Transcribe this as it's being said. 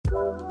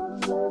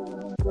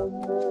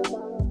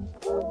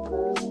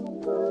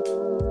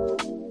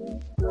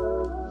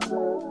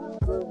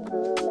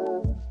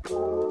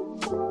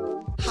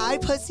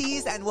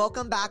pussies, and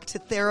welcome back to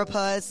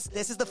Therapist.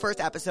 This is the first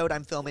episode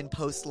I'm filming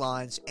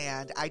post-launch,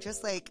 and I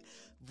just,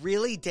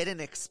 really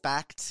didn't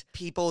expect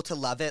people to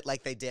love it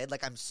like they did.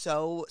 I'm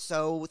so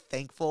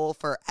thankful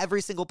for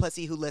every single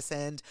pussy who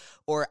listened,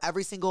 or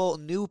every single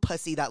new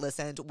pussy that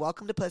listened.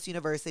 Welcome to Puss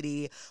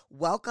University.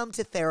 Welcome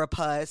to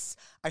Therapist.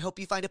 I hope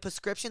you find a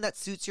prescription that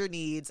suits your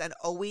needs. And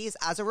always,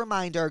 as a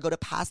reminder, go to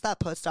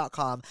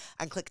passthatpuss.com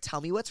and click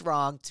Tell Me What's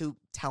Wrong to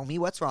tell me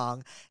what's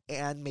wrong,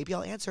 and maybe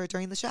I'll answer it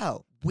during the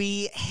show.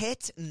 We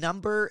hit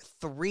number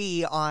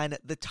 3 on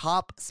the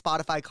top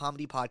Spotify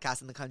comedy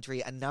podcast in the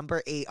country and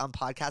number 8 on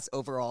podcasts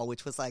overall,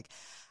 which was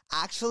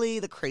actually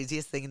the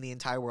craziest thing in the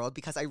entire world,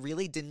 because I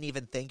really didn't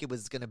even think it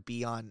was going to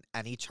be on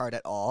any chart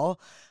at all.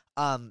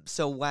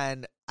 So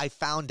when I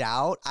found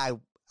out, I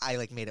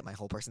made it my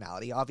whole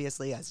personality,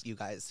 obviously, as you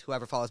guys,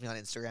 whoever follows me on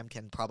Instagram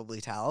can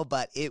probably tell,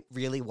 but it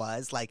really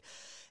was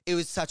it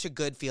was such a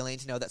good feeling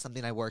to know that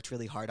something I worked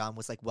really hard on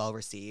was well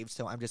received.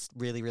 So I'm just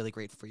really, really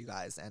grateful for you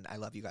guys, and I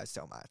love you guys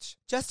so much.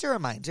 Just a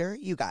reminder,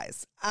 you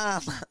guys,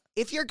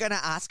 if you're gonna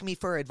ask me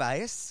for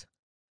advice,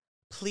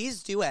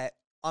 please do it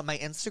on my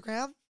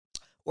Instagram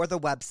or the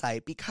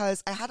website,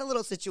 because I had a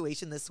little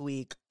situation this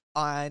week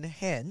on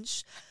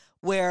Hinge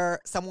where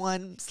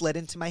someone slid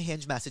into my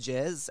Hinge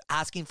messages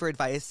asking for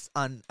advice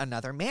on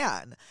another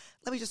man.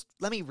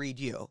 Let me read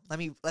you. Let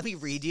me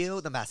read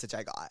you the message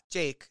I got.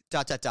 Jake, ...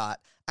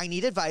 I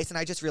need advice, and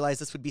I just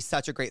realized this would be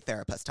such a great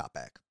therapist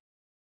topic.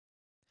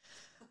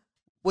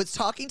 Was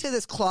talking to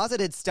this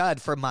closeted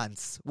stud for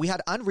months. We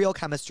had unreal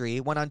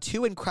chemistry, went on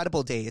 2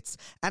 incredible dates,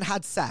 and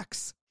had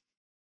sex.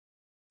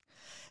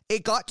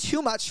 It got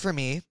too much for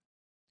me,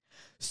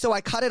 so I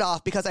cut it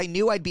off because I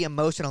knew I'd be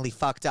emotionally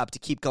fucked up to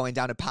keep going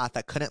down a path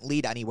that couldn't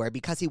lead anywhere,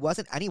 because he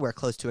wasn't anywhere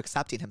close to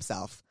accepting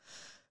himself.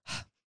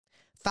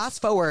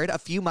 Fast forward a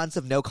few months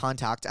of no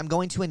contact. I'm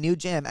going to a new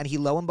gym, and he,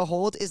 lo and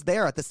behold, is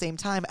there at the same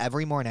time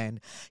every morning.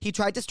 He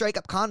tried to strike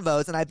up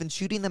convos, and I've been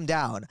shooting them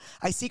down.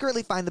 I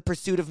secretly find the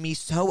pursuit of me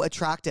so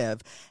attractive,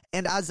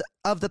 and as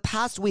of the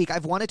past week,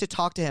 I've wanted to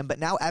talk to him, but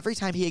now every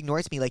time he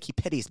ignores me like he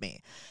pities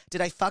me.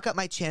 Did I fuck up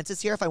my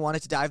chances here if I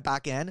wanted to dive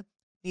back in?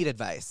 Need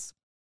advice.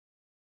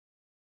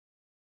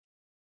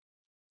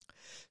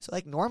 So,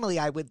 normally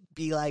I would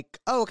be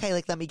oh, okay,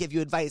 let me give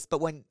you advice.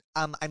 But when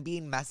I'm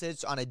being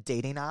messaged on a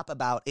dating app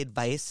about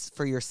advice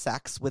for your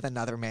sex with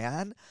another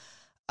man,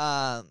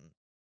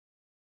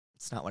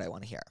 it's not what I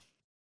want to hear.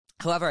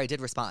 However, I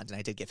did respond, and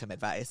I did give him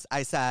advice.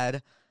 I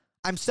said,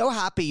 I'm so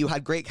happy you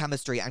had great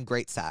chemistry and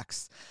great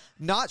sex.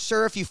 Not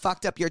sure if you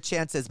fucked up your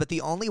chances, but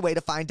the only way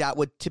to find out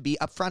would to be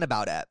upfront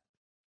about it.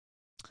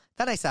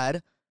 Then I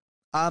said,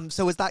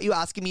 so is that you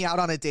asking me out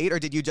on a date, or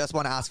did you just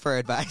want to ask for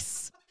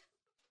advice?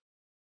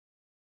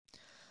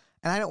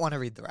 And I don't want to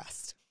read the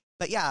rest.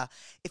 But yeah,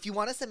 if you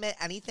want to submit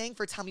anything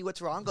for Tell Me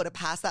What's Wrong, go to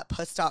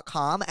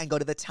passthatpuss.com and go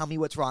to the Tell Me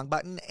What's Wrong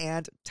button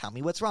and tell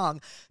me what's wrong.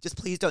 Just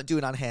please don't do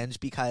it on Hinge,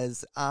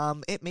 because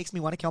it makes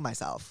me want to kill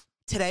myself.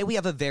 Today we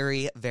have a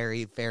very,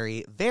 very,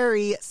 very,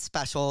 very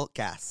special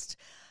guest.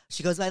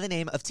 She goes by the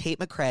name of Tate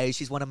McRae.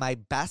 She's one of my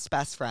best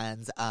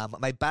friends,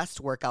 my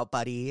best workout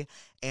buddy,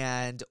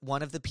 and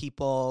one of the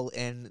people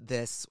in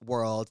this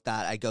world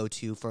that I go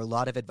to for a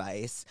lot of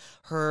advice.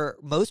 Her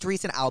most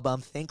recent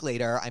album, Think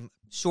Later, I'm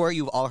sure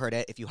you've all heard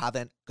it. If you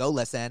haven't, go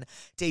listen.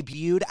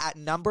 Debuted at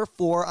number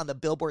 4 on the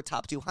Billboard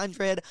Top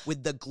 200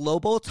 with the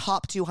global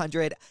Top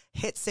 200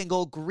 hit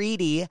single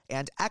Greedy,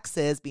 and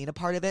Exes being a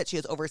part of it. She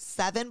has over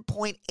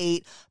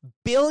 7.8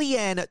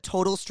 billion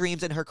total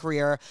streams in her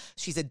career.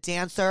 She's a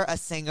dancer, a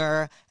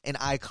singer, an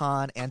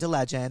icon, and a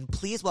legend.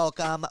 Please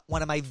welcome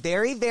one of my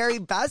very, very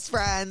best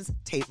friends,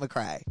 Tate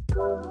McRae.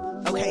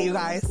 Okay, you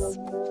guys.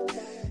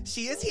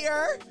 She is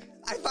here.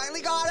 I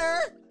finally got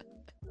her.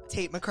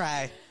 Tate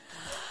McRae.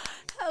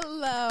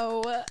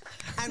 Hello.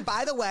 And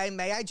by the way,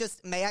 may I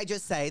just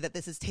say that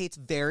this is Tate's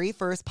very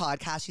first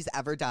podcast she's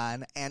ever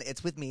done, and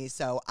it's with me,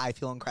 so I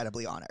feel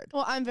incredibly honored.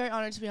 Well, I'm very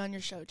honored to be on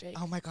your show, Jake.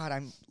 Oh my God,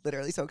 I'm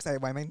literally so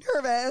excited. Why am I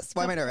nervous?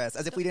 Why am I nervous?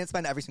 As if we didn't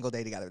spend every single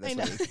day together this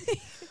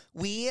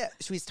week.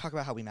 Should we talk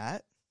about how we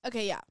met?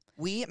 Okay, yeah.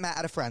 We met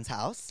at a friend's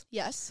house.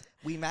 Yes.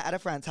 We met at a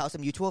friend's house, a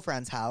mutual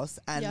friend's house,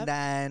 and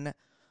then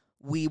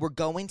we were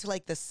going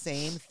to the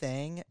same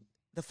thing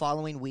the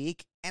following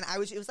week, and it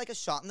was like a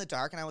shot in the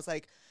dark, and I was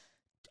like,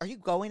 are you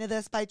going to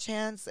this by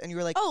chance? And you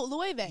were like, oh,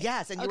 Loewe.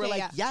 Yes. And you were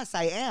like, yes,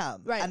 I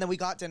am. Right. And then we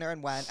got dinner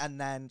and went. And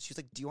then she was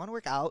like, do you want to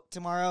work out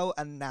tomorrow?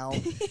 And now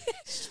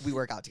we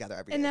work out together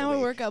every day. And now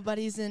we're workout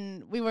buddies,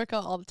 and we work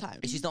out all the time.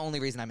 She's the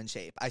only reason I'm in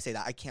shape. I say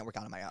that. I can't work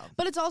out on my own.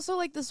 But it's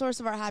also the source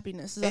of our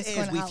happiness. It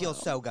is. We feel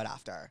so good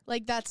after.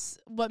 That's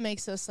what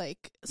makes us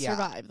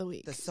survive the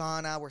week. The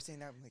sauna. We're sitting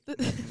there. The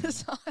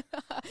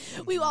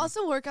sauna. We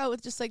also work out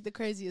with just the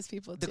craziest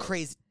people too. The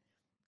craziest.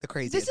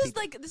 This is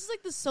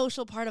the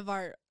social part of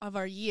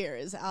our year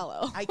is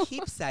Aloe. I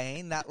keep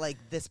saying that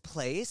this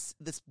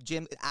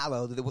gym,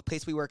 Aloe, the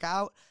place we work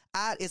out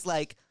at, is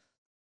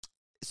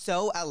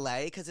so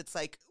LA because it's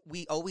like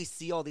we always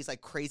see all these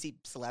like crazy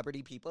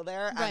celebrity people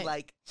there. Right. And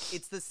like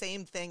it's the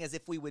same thing as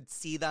if we would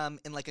see them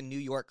in like a New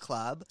York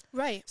club.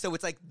 Right. So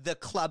it's like the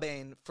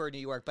clubbing for New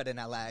York, but in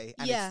LA.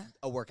 And it's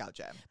a workout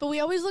gym. But we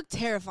always look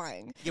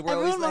terrifying. Yeah, we're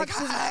always like,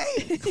 hi.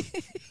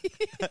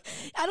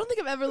 I don't think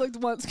I've ever looked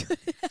once good.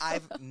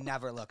 I've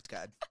never looked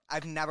good.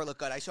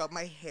 I show up,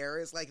 my hair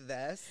is like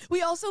this.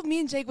 We also, me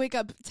and Jake wake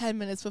up 10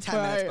 minutes before.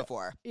 10 minutes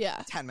before.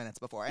 Yeah. 10 minutes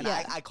before. And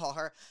Yeah. I call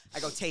her. I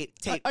go, Tate,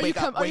 Are wake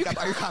you up. Are you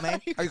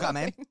coming? Are you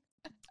coming?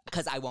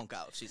 Because I won't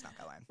go if she's not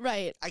going.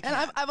 Right. I And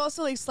can't. I've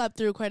also like slept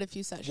through quite a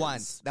few sessions.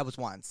 Once. That was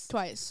once.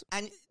 Twice.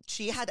 And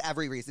she had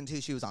every reason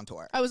to. She was on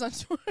tour. I was on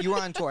tour. You were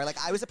on tour. Like,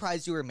 I was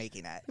surprised you were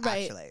making it,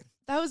 Right. actually.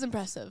 That was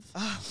impressive.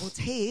 Well,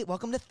 Tate,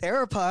 welcome to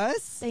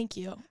Therapist. Thank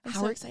you. I'm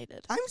so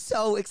excited. I'm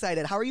so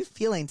excited. How are you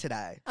feeling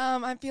today?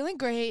 I'm feeling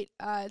great.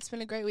 It's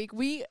been a great week.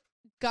 We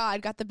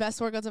got the best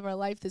workouts of our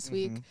life this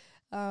week.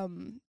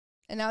 And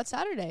now it's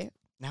Saturday.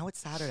 Now it's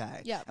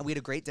Saturday. Yeah. And we had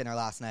a great dinner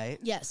last night.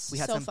 Yes. We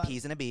had so some fun.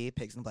 peas in a bee,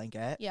 pigs in a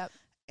blanket. Yep.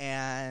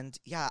 And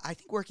yeah, I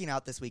think working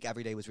out this week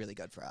every day was really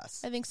good for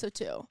us. I think so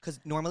too. Because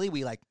normally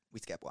we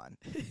skip one.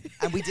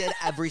 And we did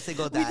every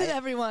single day. We did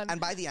everyone. And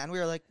by the end, we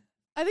were like,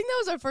 I think that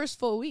was our first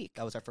full week.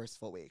 that was our first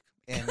full week.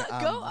 In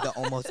Go the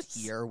almost us.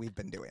 year we've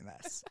been doing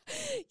this.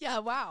 Yeah,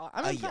 wow.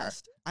 I'm A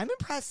impressed. year. I'm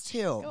impressed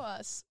too. Go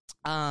us.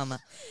 Um,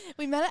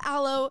 We met at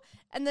Aloe,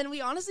 and then we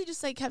honestly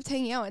just like kept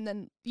hanging out. And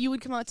then you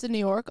would come out to New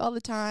York all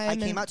the time. I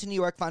came out to New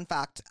York. Fun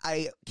fact: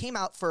 I came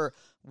out for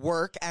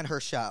work and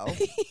her show,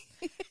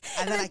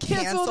 and then I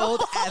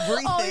canceled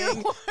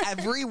everything,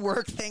 every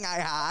work thing I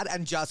had,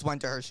 and just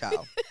went to her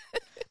show.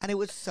 And it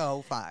was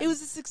so fun. It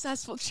was a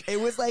successful trip. It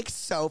was like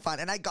so fun.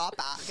 And I got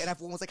back, and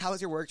everyone was like, "How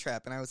was your work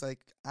trip?" And I was like,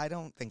 "I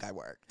don't think I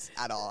worked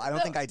at all. I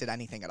don't think I did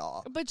anything at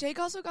all." But Jake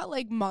also got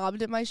like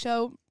mobbed at my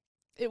show.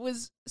 It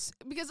was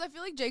because I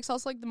feel like Jake's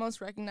also like the most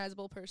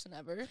recognizable person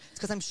ever. It's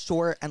because I'm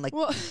short and like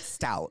Well-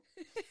 stout.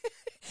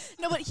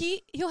 No, but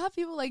he'll have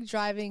people like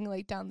driving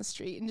like down the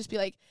street and just be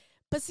like,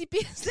 "Pussy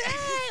PSA,"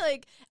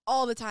 like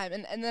all the time.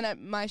 And then at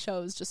my show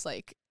it was just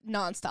like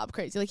nonstop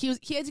crazy. Like he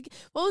had to,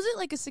 what was it,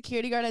 like a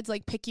security guard had to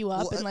like pick you up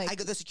Well, and like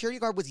the security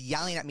guard was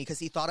yelling at me because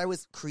he thought I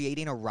was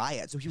creating a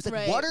riot. So he was like,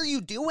 Right. "What are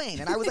you doing?"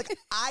 And I was like,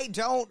 "I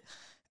don't."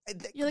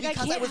 You're like, "I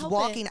because can't was help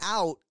walking it."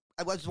 out.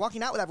 I was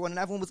walking out with everyone, and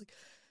everyone was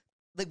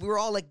like we were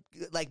all like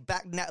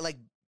back like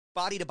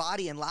body to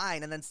body in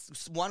line, and then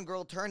one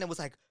girl turned and was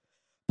like,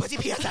 "Pussy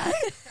PSA,"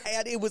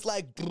 and it was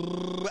like,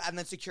 and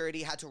then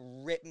security had to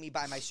rip me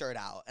by my shirt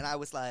out, and I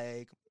was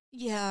like,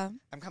 yeah,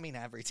 "I'm coming to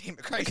every Tate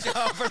McRae show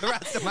for the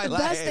rest of my the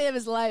life." best day of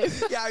his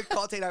life. Yeah, I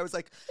called Tate. I was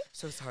like,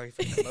 "So sorry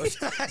for the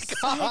emotion I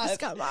I got." just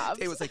got mobbed.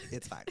 Tate was like,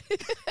 "It's fine."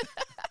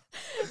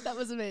 That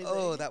was amazing.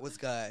 Oh, that was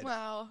good.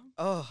 Wow.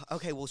 Oh,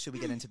 okay. Well, should we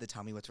get into the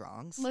tell me what's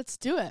wrongs? Let's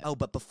do it. Oh,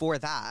 but before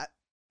that,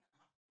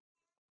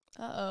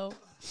 Uh-oh.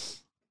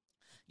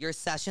 your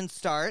session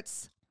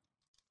starts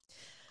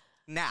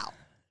now.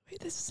 Wait,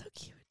 this is so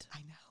cute. I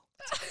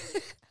know.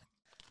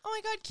 Oh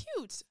my god,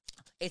 cute.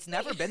 It's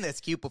never been this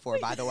cute before,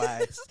 by the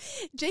way.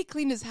 Jake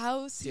cleaned his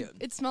house. Dude.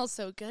 It smells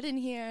so good in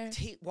here.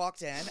 Tate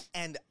walked in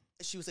and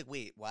she was like,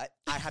 "Wait, what?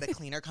 I had a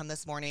cleaner come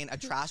this morning, a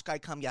trash guy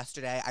come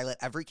yesterday. I lit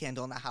every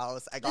candle in the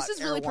house. I got This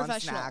is Air really One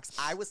professional. snacks."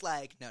 I was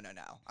like, no.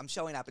 I'm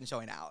showing up and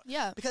showing out.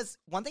 Yeah. Because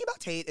one thing about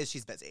Tate is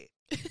she's busy.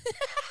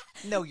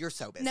 No, you're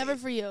so busy. Never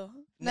for you.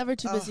 Never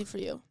too busy for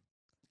you.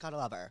 Gotta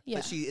love her. Yeah.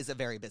 But she is a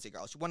very busy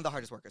girl. She's one of the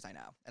hardest workers I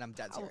know. And I'm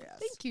dead Oh, serious.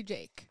 thank you,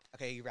 Jake.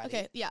 Okay, you ready?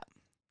 Okay, yeah.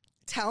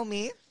 Tell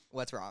me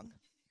what's wrong.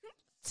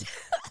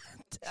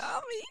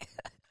 Tell me.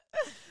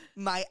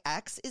 My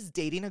ex is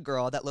dating a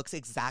girl that looks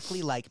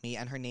exactly like me,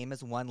 and her name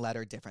is one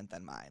letter different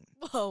than mine.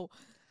 Whoa,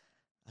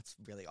 That's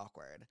really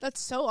awkward.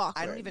 that's so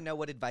awkward. I don't even know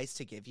what advice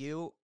to give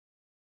you.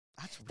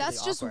 That's really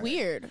That's just awkward.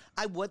 weird.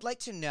 I would like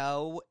to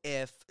know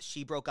if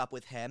she broke up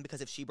with him,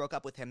 because if she broke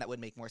up with him, that would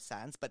make more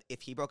sense. But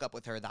if he broke up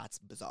with her, that's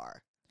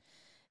bizarre.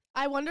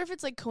 I wonder if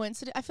it's like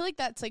coincidence. I feel like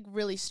that's like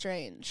really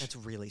strange. That's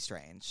really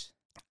strange.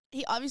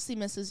 He obviously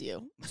misses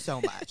you.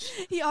 So much.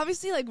 He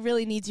obviously like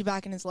really needs you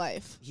back in his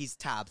life. He's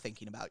Tab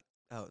thinking about.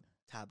 Oh,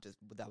 Tab just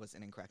that was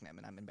an incorrect name,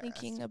 and I'm embarrassed.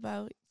 Thinking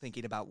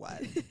Thinking about about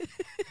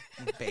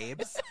what?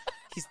 Babes.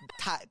 He's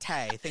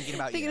Tay thinking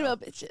about thinking you.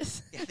 about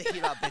bitches. Yeah, thinking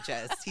about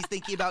bitches. He's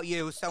thinking about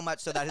you so much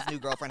so that his new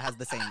girlfriend has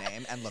the same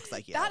name and looks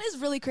like you. That is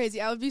really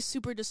crazy. I would be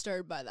super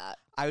disturbed by that.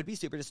 I would be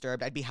super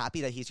disturbed. I'd be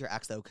happy that he's your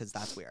ex, though, because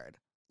that's weird.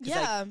 'Cause,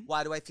 Yeah. Like,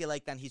 why do I feel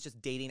like then he's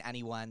just dating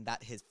anyone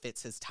that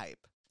fits his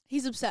type?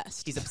 He's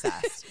obsessed. He's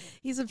obsessed.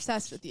 He's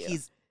obsessed with you.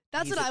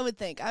 That's he's what I would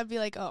think. I'd be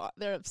like, oh,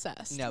 they're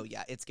obsessed. No,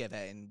 yeah, it's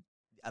given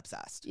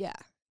obsessed. Yeah.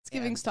 It's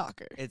giving And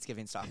stalker. It's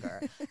giving stalker.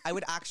 I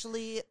would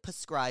actually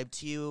prescribe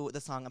to you the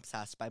song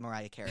Obsessed by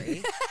Mariah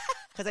Carey.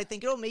 Because I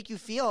think it'll make you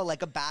feel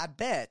like a bad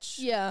bitch.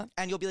 Yeah.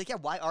 And you'll be like, yeah,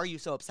 why are you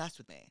so obsessed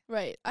with me?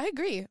 Right. I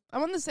agree.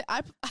 I'm on the same.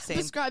 I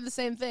prescribe the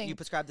same thing. You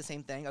prescribe the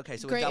same thing? Okay,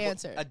 so Great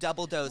answer. a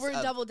double dose. We're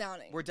of, double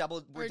downing. We're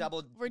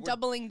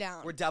doubling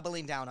down. We're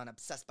doubling down on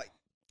Obsessed by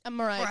I'm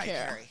Mariah Mariah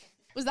Carey. Carey.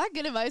 Was that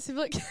good advice? I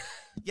feel like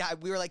Yeah,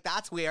 we were like,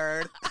 that's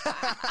weird.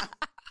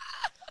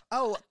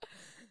 Oh,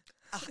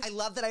 I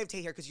love that I have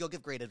Tate here because you'll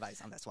give great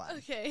advice on this one.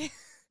 Okay.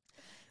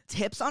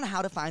 Tips on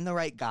how to find the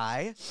right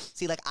guy.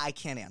 See, like, I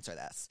can't answer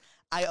this.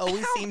 I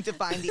always seem to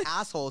find the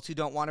assholes who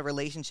don't want a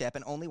relationship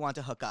and only want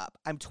to hook up.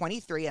 I'm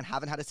 23 and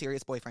haven't had a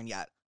serious boyfriend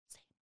yet.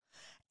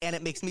 And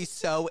it makes me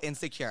so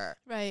insecure.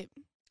 Right.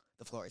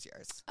 The floor is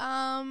yours.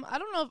 I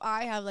don't know if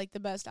I have like the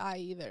best eye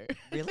either.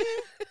 Really?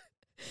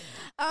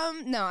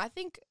 No, I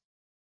think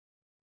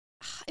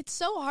it's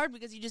so hard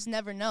because you just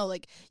never know.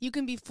 Like, you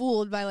can be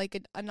fooled by like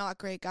a not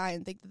great guy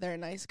and think that they're a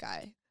nice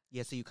guy.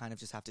 Yeah, so you kind of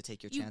just have to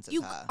take your chances.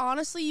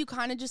 Honestly, you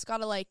kind of just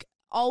gotta like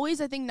always.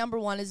 I think number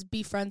one is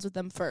be friends with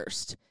them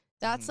first.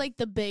 That's like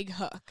the big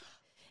hook.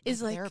 My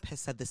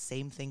therapist said the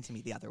same thing to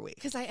me the other week.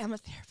 Because I am a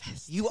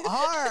therapist. You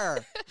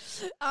are.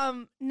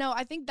 No,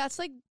 I think that's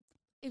like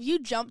if you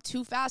jump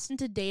too fast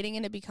into dating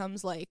and it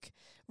becomes like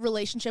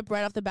relationship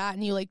right off the bat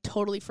and you like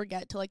totally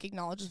forget to like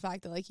acknowledge the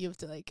fact that like you have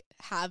to like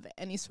have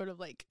any sort of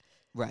like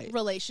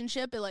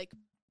relationship, it like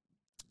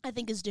I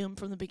think is doomed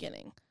from the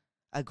beginning.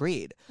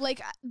 Agreed.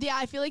 Like, yeah,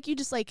 I feel like you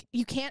just like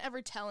you can't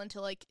ever tell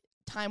until like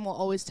time will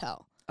always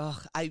tell.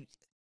 Ugh,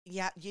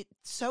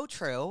 so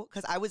true.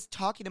 Because I was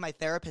talking to my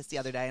therapist the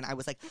other day, and I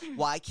was like,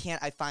 "Why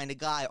can't I find a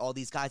guy? All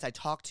these guys I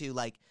talk to,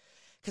 like,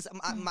 because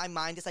my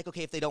mind is like,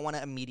 okay, if they don't want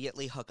to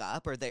immediately hook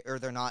up, or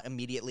they're not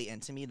immediately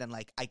into me, then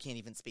like I can't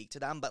even speak to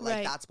them. But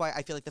like that's why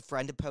I feel like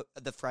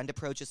the friend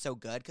approach is so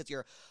good because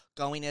you're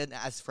going in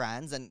as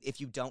friends, and if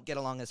you don't get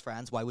along as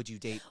friends, why would you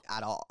date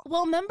at all?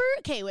 Well, remember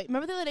the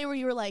other day where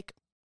you were like.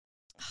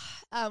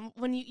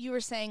 When you were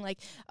saying like,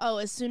 oh,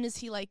 as soon as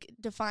he like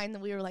defined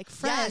that we were like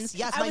friends,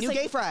 yes, my new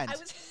gay friend.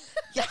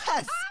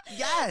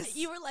 Yes.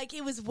 You were like,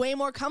 it was way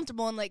more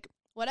comfortable and like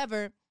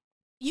whatever.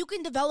 You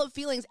can develop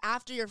feelings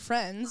after you're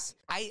friends.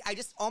 I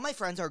just all my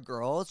friends are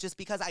girls, just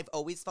because I've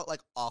always felt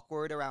like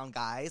awkward around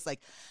guys,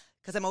 like.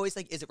 Because I'm always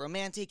like, is it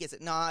romantic? Is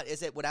it not?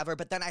 Is it whatever?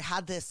 But then I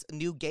had this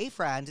new gay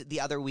friend the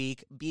other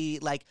week be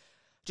like,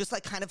 just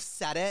like kind of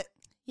said it.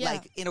 Yeah.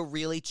 Like, in a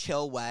really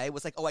chill way,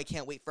 was like, oh, I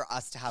can't wait for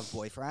us to have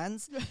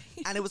boyfriends.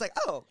 And it was like,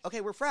 oh, okay,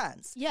 we're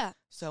friends. Yeah.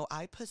 So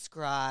I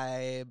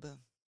prescribe.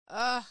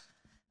 I'm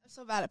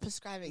so bad at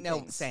prescribing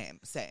things. Same.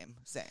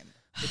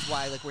 It's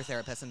why, like, we're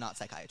therapists and not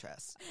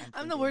psychiatrists.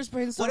 I'm the worst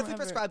brainstormer What if we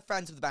ever. prescribe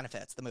Friends with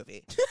Benefits, the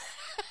movie?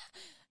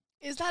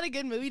 Is that a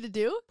good movie to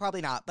do?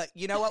 Probably not, but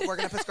you know what? We're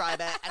going to prescribe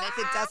it. And if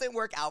it doesn't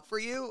work out for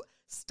you,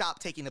 stop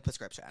taking the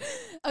prescription.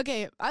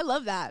 Okay, I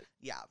love that.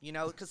 Yeah, you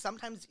know, because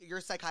sometimes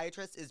your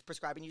psychiatrist is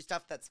prescribing you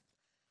stuff that's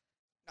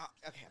not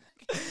okay.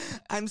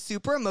 I'm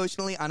super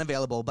emotionally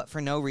unavailable, but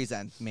for no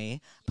reason.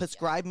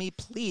 Prescribe me,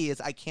 please.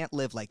 I can't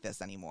live like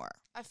this anymore.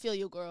 I feel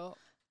you, girl.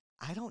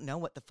 I don't know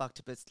what the fuck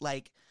to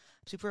like.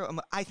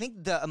 I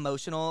think the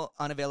emotional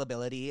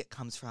unavailability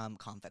comes from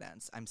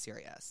confidence. I'm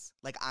serious.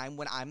 Like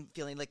when I'm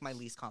feeling like my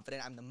least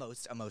confident, I'm the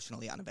most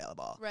emotionally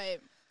unavailable. Right.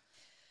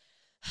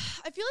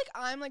 I feel like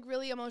I'm like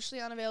really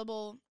emotionally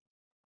unavailable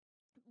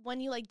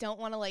when you like don't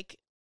want to like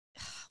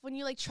when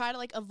you like try to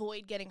like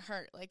avoid getting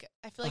hurt. Like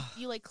I feel like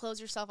you like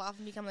close yourself off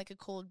and become like a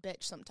cold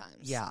bitch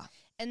sometimes. Yeah.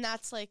 And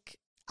that's like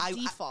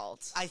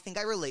default. I think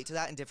I relate to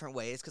that in different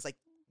ways because like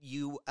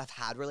you have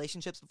had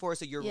relationships before,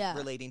 so you're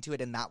relating to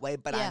it in that way.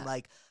 But I'm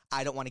like,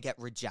 I don't want to get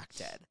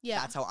rejected. Yeah.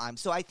 That's how I'm.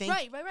 So I think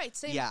Right.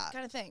 Same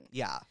kind of thing.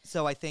 Yeah.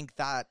 So I think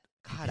that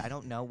God, I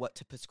don't know what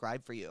to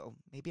prescribe for you.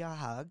 Maybe a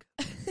hug.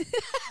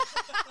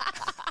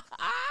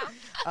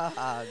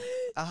 A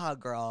hug,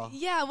 girl.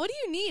 Yeah, what do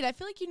you need? I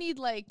feel like you need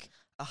like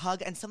a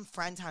hug and some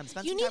friend time.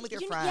 Spend some time with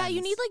your friends. Yeah,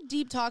 you need like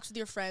deep talks with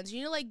your friends. You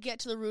need to like get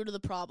to the root of the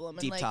problem.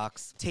 Deep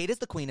talks. Tate is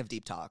the queen of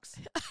deep talks.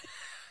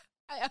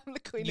 I am the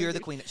queen. You're the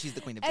queen. She's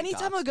the queen of deep talks.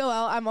 Anytime I go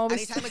out, I'm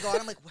always. Anytime I go out,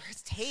 I'm like,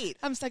 where's Tate?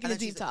 I'm stuck in a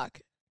deep talk.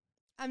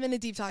 I'm in a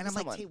deep talk and with I'm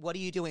someone. like, Tate, what are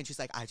you doing? She's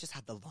like, I just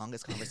had the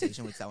longest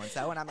conversation with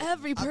so-and-so. And I'm like,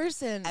 every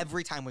person.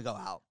 Every time we go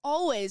out.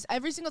 Always.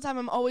 Every single time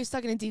I'm always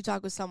stuck in a deep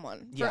talk with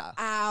someone. For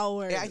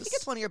hours. Yeah, I think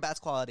it's one of your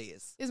best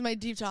qualities. Is my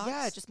deep talk?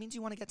 Yeah, it just means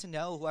you want to get to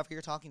know whoever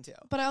you're talking to.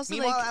 But I also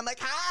Meanwhile, I'm like,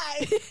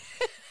 hi!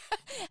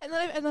 and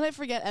then I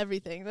forget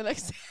everything the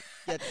next day.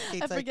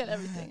 Yeah, I forget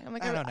everything. I'm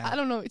like, I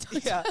don't know what you're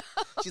talking about.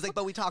 She's like,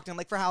 but we talked. And I'm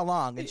like, for how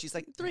long? And she's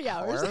like, 3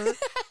 hours.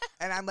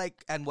 And I'm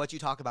like, and what'd you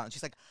talk about? And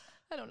she's like,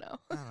 I don't know.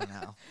 I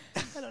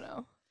don't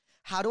know.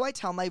 How do I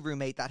tell my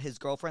roommate that his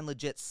girlfriend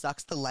legit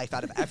sucks the life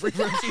out of every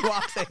room she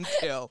walks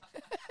into?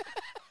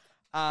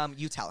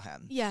 You tell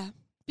him. Yeah.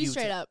 Be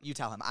straight up. You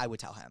tell him. I would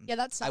tell him. Yeah,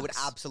 that sucks. I would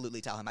absolutely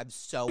tell him. I'm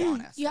so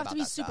honest. You have to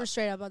be super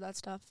straight up about that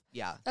stuff.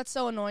 Yeah. That's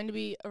so annoying to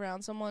be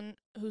around someone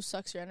who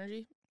sucks your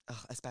energy. Ugh,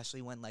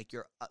 especially when like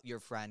your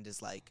friend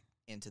is like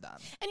into them.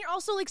 And you're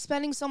also like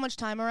spending so much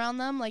time around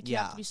them. Like you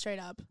have to be straight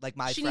up. Like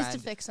she needs to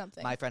fix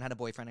something. My friend had a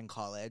boyfriend in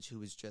college who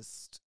was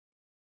just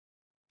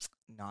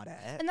not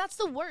it. And that's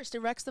the worst. It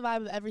wrecks the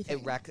vibe of everything.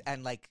 It wrecks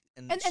and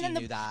she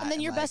knew that. And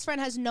then your best friend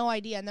has no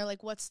idea and they're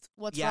like, what's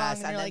wrong?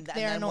 And they're like,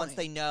 they're annoying. Once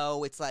they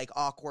know, it's like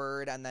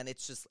awkward and then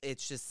it's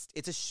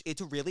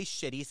a really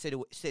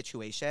shitty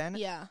situation.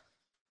 Yeah.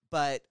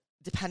 But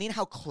depending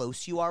how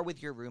close you are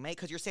with your roommate,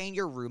 because you're saying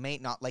your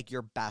roommate, not like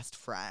your best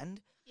friend.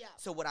 Yeah.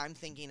 So what I'm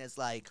thinking is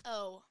like,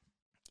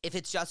 If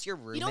it's just your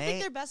roommate. You don't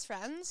think they're best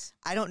friends?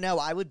 I don't know.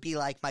 I would be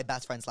like my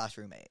best friend /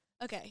 roommate.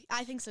 Okay,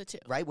 I think so too.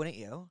 Right? Wouldn't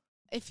you?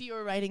 If you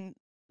were writing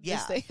Yeah.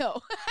 this thing.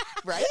 Oh.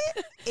 Right?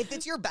 If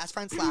it's your best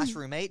friend /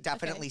 roommate,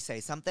 definitely say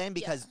something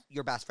because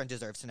your best friend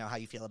deserves to know how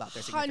you feel about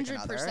their significant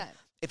 100%. other.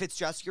 If it's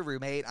just your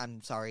roommate,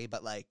 I'm sorry,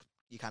 but like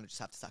you kind of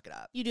just have to suck it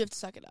up. You do have to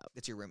suck it up.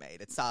 It's your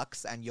roommate. It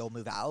sucks and you'll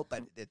move out,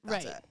 but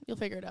that's it. You'll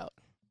figure it out.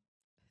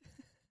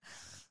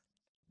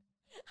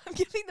 I'm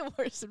giving the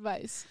worst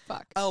advice.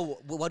 Fuck. Oh,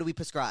 well, what do we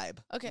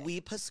prescribe? Okay. We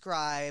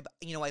prescribe,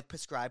 I've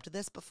prescribed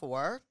this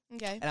before.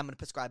 Okay. And I'm going to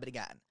prescribe it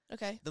again.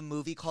 Okay. The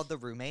movie called The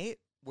Roommate,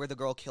 where the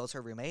girl kills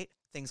her roommate,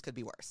 things could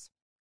be worse.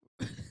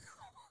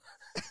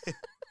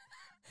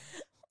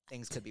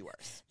 Things could be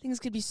worse. Things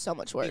could be so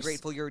much worse. Be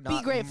grateful you're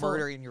not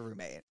murdering your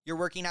roommate. You're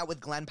working out with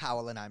Glenn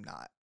Powell and I'm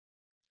not.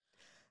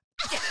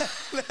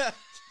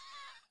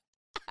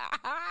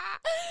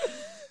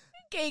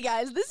 Okay,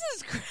 guys, this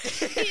is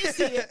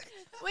crazy.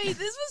 Wait, this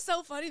was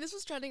so funny. This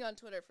was trending on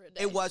Twitter for a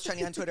day. It was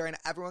trending on Twitter and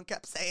everyone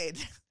kept saying,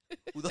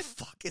 who the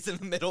fuck is in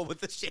the middle with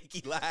the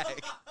shaky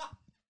leg?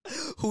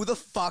 Who the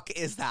fuck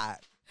is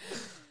that?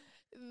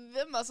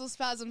 The muscle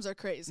spasms are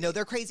crazy. No,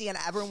 they're crazy and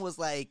everyone was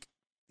like,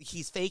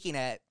 he's faking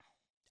it.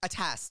 A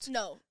test.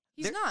 No,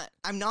 he's not.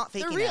 I'm not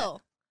faking it. They're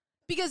real.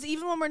 Because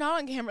even when we're not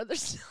on camera, they're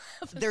still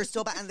happening. They're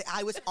still bad. And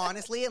I was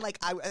honestly, like,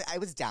 I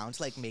was down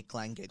to, like, make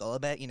Glenn giggle a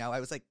bit, you know? I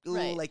was like, ooh,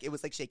 Right. like, it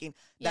was, like, shaking.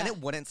 Yeah. Then it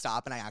wouldn't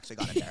stop, and I actually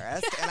got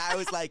embarrassed. And I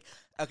was like,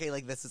 okay,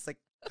 like, this is, like,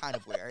 kind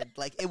of weird.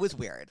 Like, it was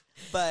weird.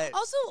 But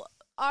Also,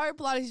 our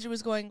Pilates teacher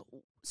was going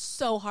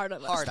so hard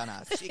on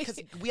us. Because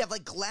we have,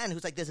 like, Glenn,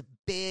 who's, like, this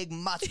big,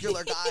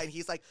 muscular guy, and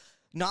he's, like,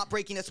 not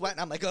breaking a sweat, and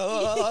I'm like,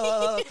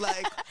 oh,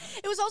 like.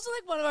 It was also,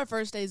 like, one of our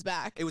first days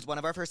back. It was one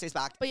of our first days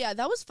back. But, yeah,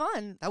 that was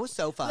fun. That was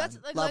so fun. That's,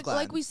 Love Glenn.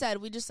 like we said,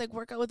 we just, like,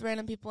 work out with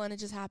random people, and it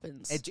just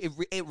happens.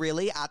 It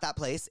really, at that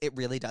place, it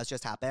really does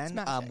just happen.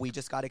 magic. We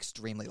just got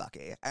extremely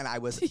lucky, and I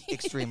was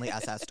extremely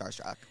SS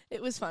starstruck. It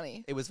was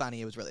funny. It was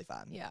funny. It was really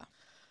fun. Yeah.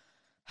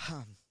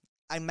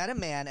 I met a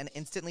man and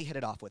instantly hit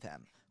it off with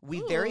him.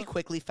 We Ooh. very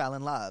quickly fell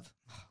in love.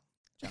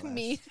 Jealous.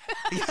 Me.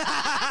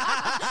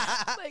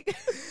 Like,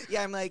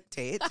 Yeah, I'm like,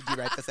 Tate, did you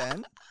write this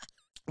in?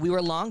 We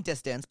were long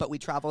distance, but we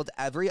traveled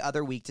every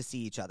other week to see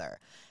each other.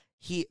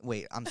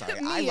 Wait, I'm sorry.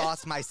 I Me.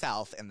 lost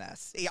myself in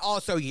this.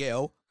 Also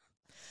you.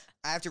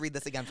 I have to read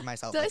this again for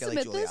myself. Did I like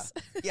submit Julia. this?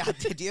 Yeah,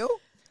 did you?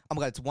 Oh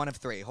my God, it's one of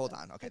 3. Hold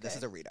on. Okay, this Okay.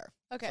 is a reader.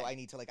 Okay. So I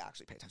need to like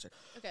actually pay attention.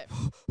 Okay.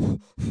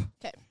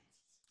 Okay.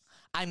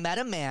 I met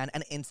a man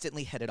and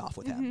instantly hit it off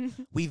with him.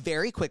 Mm-hmm. We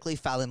very quickly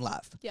fell in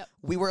love. Yep.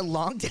 We were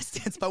long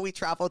distance, but we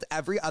traveled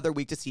every other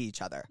week to see each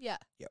other. Yeah.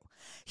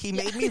 He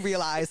made me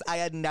realize I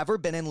had never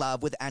been in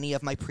love with any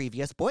of my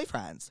previous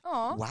boyfriends.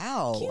 Aw.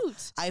 Wow.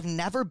 Cute. I've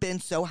never been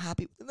so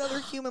happy with another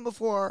human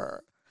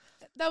before.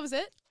 That was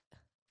it?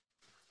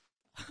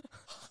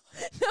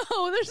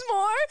 No, there's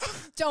more?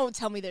 Don't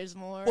tell me there's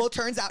more. Well, it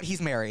turns out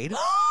he's married.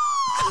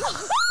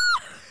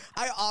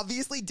 I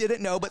obviously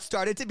didn't know, but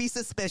started to be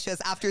suspicious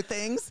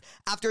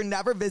after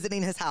never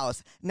visiting his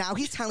house. Now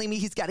he's telling me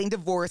he's getting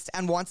divorced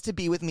and wants to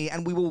be with me,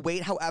 and we will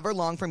wait however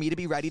long for me to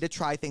be ready to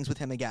try things with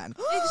him again.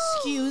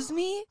 Excuse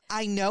me?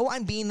 I know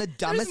I'm being the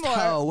dumbest more.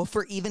 hoe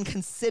for even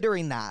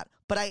considering that,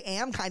 but I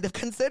am kind of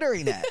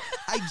considering it.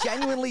 I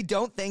genuinely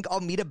don't think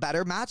I'll meet a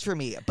better match for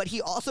me, but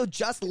he also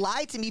just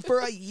lied to me for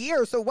a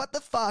year, so what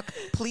the fuck?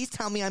 Please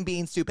tell me I'm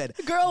being stupid.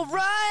 Girl,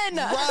 run!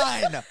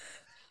 Run!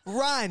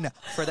 Run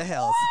for the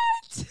hills.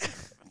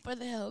 For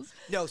the hills.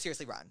 No,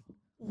 seriously, run.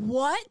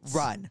 What?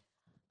 Run.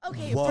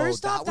 Okay, Whoa,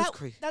 first off, that was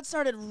crazy. that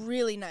started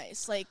really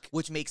nice. Like,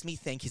 Which makes me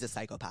think he's a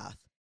psychopath.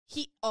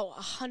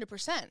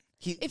 100%.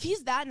 He- If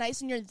he's that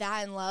nice and you're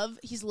that in love,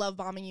 he's love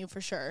bombing you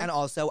for sure. And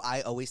also,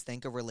 I always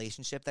think a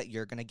relationship that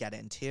you're going to get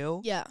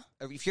into, Yeah.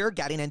 if you're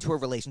getting into a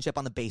relationship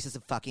on the basis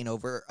of fucking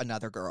over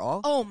another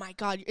girl, Oh my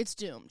God, it's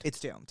doomed. it's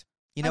doomed.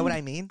 You know what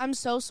I mean? I'm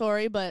so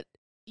sorry, but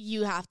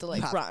you have to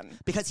You have- run.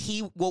 Because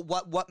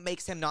what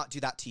makes him not do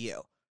that to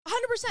you?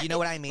 100%. You know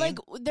what I mean? Like,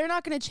 they're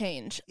not going to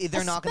change.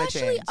 They're not gonna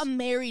Especially change. a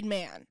married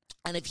man.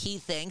 And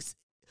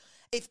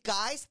if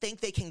guys think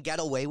they can get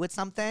away with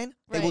something,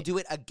 they will Right. do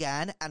it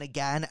again and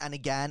again and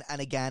again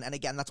and again and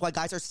again. That's why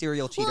guys are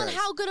serial cheaters. Well, and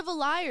how good of a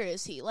liar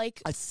is he?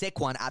 Like, A sick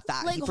one at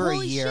that. like For a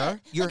holy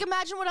year. shit. Like,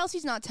 imagine what else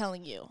he's not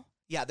telling you.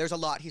 Yeah, there's a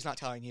lot he's not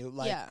telling you.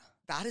 Like, Yeah.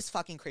 that is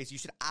fucking crazy. You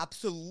should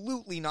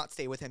absolutely not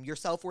stay with him. Your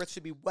self-worth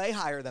should be way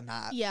higher than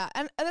that. Yeah,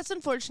 and that's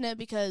unfortunate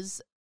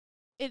because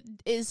it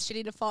is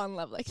shitty to fall in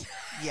love like that.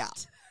 Yeah.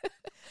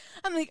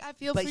 I'm like, I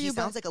feel But for he you,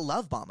 sounds but like a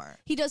love bomber.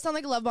 he does sound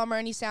like a love bomber,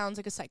 and he sounds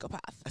like a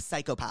psychopath. A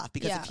psychopath.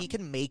 Because Yeah. if he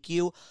can make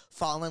you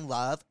fall in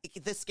love,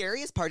 the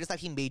scariest part is that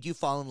he made you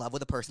fall in love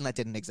with a person that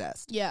didn't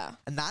exist. Yeah.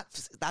 And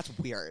that's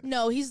weird.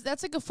 No,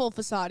 that's like a full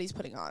facade he's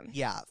putting on.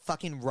 Yeah,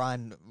 fucking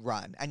run.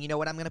 And you know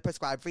what I'm going to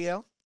prescribe for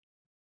you?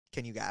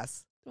 Can you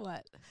guess?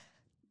 What?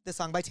 The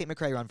song by Tate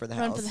McRae, Run for the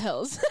Hills. Run for the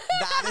hills.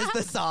 That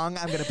is the song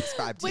I'm going to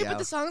prescribe to Wait, you. but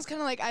the song's kind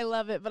of like, I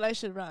love it, but I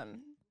should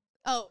run.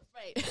 Oh,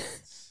 right.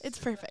 It's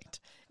perfect.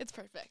 It's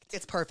perfect.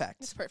 It's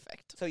perfect. It's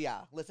perfect. So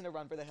yeah, listen to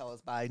Run for the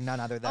Hills by none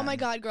other than... Oh my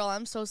God, girl,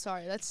 I'm so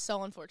sorry. That's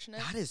so unfortunate.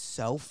 That is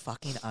so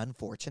fucking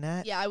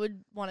unfortunate. Yeah, I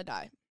would want to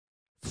die.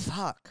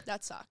 Fuck.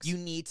 That sucks. You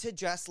need to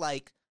just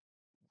like...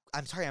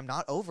 I'm sorry, I'm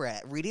not over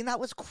it. Reading that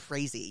was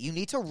crazy. You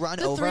need to run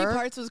the over... The 3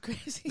 parts was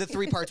crazy. The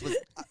 3 parts was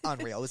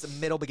unreal. It was a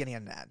middle, beginning,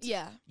 and end.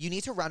 Yeah. You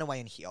need to run away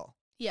and heal.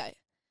 Yeah.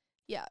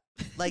 Yeah.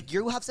 Like,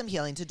 you have some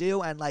healing to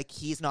do, and, like,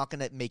 he's not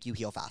going to make you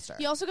heal faster.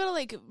 You also got to,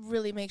 like,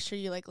 really make sure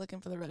you're, like,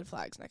 looking for the red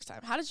flags next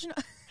time. How did you know?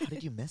 How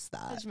did you miss that?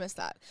 How did you miss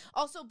that?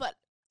 Also, but...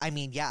 I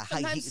mean, yeah,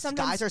 sometimes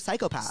guys are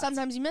psychopaths.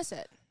 Sometimes you miss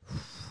it.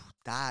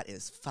 That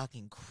is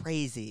fucking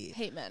crazy.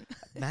 Hate men.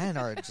 Men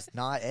are just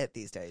not it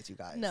these days, you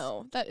guys.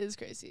 No, that is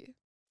crazy.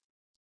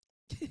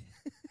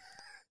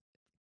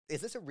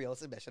 Is this a real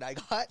submission I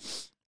got?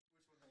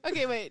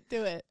 Okay, wait,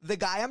 do it. The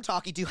guy I'm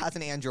talking to has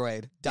an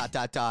Android, ...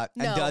 and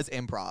No. does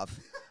improv.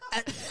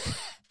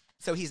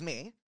 So he's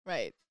me.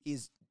 Right.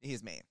 He's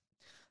me.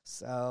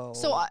 So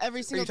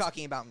every single... Are you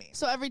talking about me?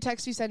 So every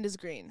text you send is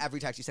green. Every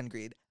text you send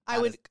green. I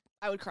would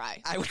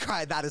cry. I would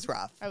cry. That is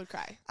rough. I would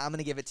cry. I'm going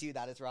to give it to you.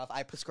 That is rough.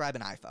 I prescribe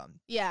an iPhone.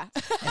 Yeah.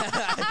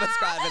 I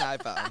prescribe an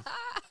iPhone.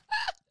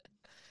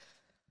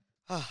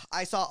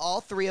 I saw all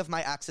 3 of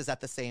my exes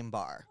at the same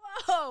bar.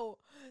 Whoa.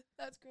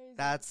 That's crazy.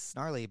 That's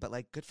gnarly, but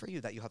like, good for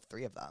you that you have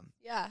 3 of them.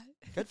 Yeah.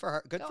 Good for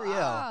her. Good Go for you.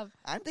 off.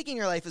 I'm thinking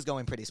your life is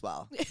going pretty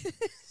swell.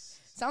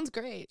 Sounds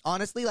great.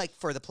 Honestly, like,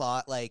 for the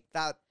plot, like,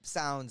 that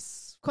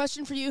sounds...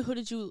 Question for you. Who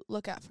did you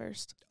look at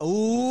first?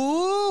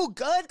 Ooh,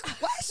 good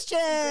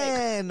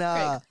question.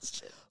 Great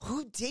question.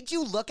 Who did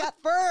you look at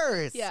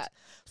first? Yeah.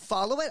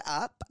 Follow it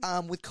up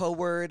with code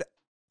word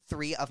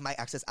 3 of my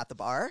exes at the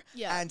bar.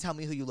 Yeah. And tell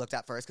me who you looked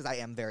at first, because I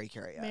am very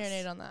curious.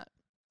 Marinate on that.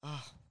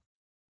 Oh,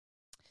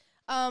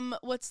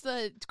 What's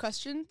the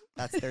question?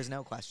 there's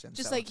no question.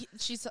 Just so. like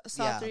she saw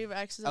Yeah. 3 of her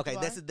exes. At Okay, the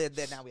bar? this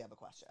is now we have a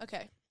question.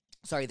 Okay.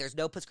 Sorry, there's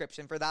no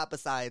prescription for that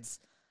besides...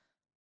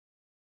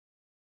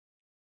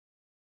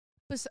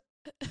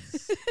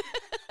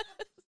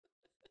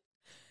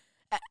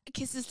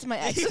 Kisses to my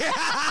ex.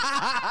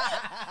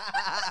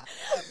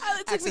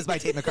 Exes by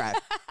Tate McRae.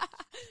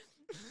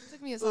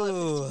 Took me a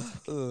solid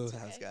 15 Ooh, seconds.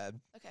 that was good.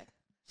 Okay.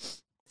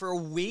 For a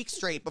week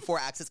straight before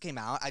Exes came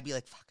out, I'd be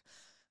like, fuck,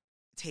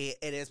 Tate,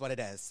 it is what it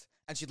is.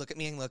 And she'd look at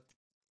me and look,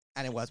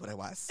 and it was what it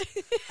was.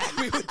 And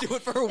we would do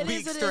it for a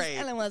week straight.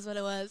 And it was what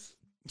it was.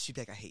 She'd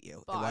be like, I hate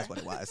you. Bar. It was what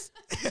it was.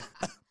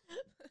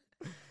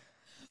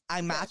 I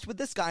matched with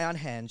this guy on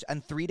Hinge,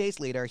 and 3 days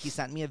later, he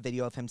sent me a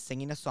video of him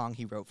singing a song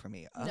he wrote for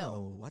me. Oh,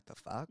 No. what the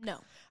fuck? No.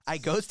 I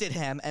ghosted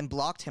him and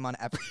blocked him on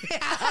every...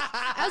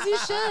 As you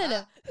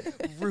should.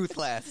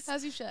 Ruthless.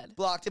 As you should.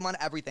 Blocked him on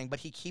everything,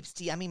 but he keeps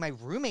DMing my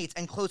roommates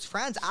and close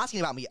friends asking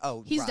about me.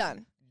 Oh, He's run.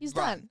 done. He's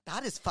Run. done.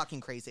 That is fucking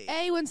crazy.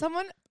 When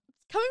someone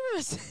coming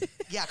from a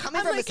Yeah, coming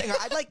I'm from like- a singer,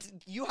 I'd like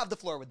you have the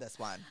floor with this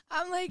one.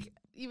 I'm like,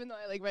 even though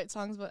I like write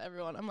songs about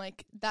everyone, I'm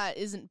like, that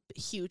isn't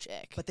huge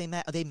ick. But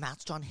they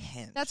matched on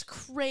Hinge. That's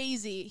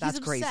crazy. That's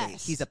He's crazy.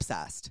 obsessed. He's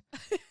obsessed.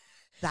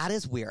 That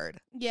is weird.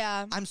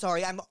 Yeah. I'm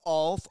sorry. I am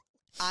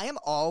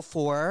all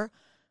for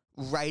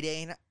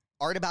writing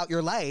art about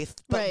your life,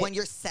 but Right. when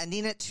you're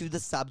sending it to the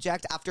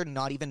subject after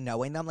not even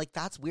knowing them, like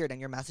that's weird. And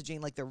you're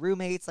messaging like their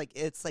roommates, like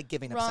it's like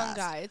giving Wrong obsessed.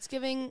 guy. It's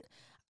giving.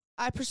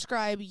 I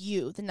prescribe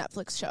You, the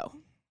Netflix show.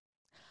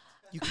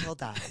 You killed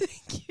that.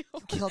 Thank you. You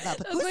killed that.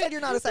 But That's who my- said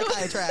you're not a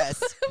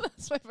psychiatrist?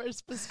 That's my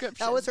first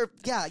prescription. That was her.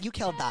 Yeah, you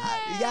killed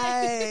that.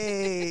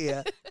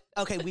 Yay.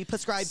 Okay, we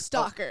prescribe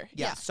Stalker.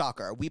 Yeah,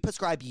 Stalker. We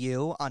prescribe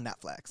You on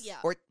Netflix. Yeah.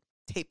 Or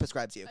Tate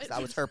prescribes You because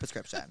that was her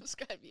prescription.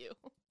 Prescribe You.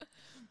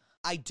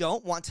 I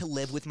don't want to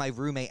live with my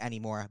roommate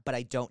anymore, but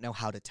I don't know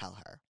how to tell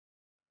her.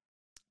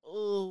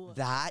 Ooh.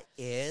 That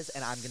is,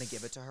 and I'm going to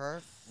give it to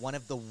her, one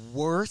of the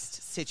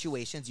worst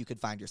situations you could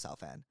find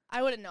yourself in.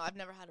 I wouldn't know. I've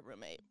never had a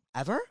roommate.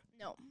 Ever?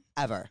 No.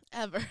 Ever.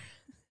 Ever.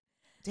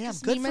 Damn,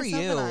 Just good me, for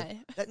myself, you. and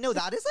I. No,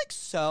 that is like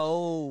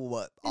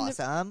so And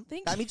awesome.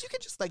 thank That you. means you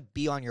could just like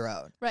be on your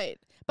own. Right.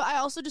 But I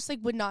also just like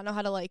would not know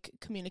how to like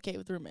communicate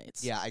with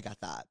roommates. Yeah, I got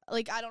that.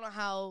 Like I don't know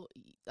how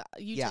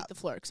you Yeah. take the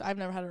floor because I've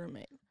never had a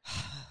roommate.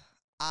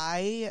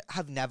 I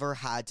have never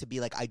had to be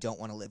like, I don't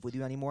want to live with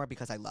you anymore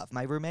because I love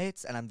my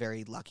roommates and I'm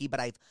very lucky. But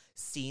I've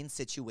seen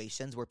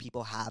situations where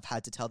people have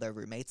had to tell their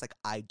roommates, like,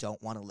 I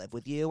don't want to live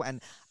with you.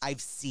 And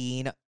I've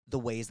seen the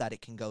ways that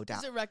it can go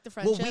down. Does it wreck the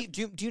friendship? Well,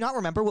 do you not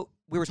remember what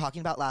we were talking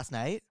about last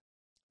night?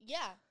 Yeah.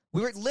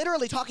 We were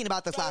literally talking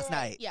about this last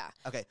night. Yeah.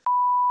 Okay.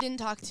 Didn't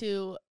talk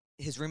to.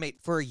 His roommate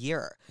for a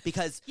year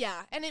because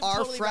Yeah, and it our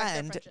totally wrecked their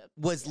friend friendship.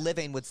 was Yeah.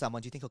 living with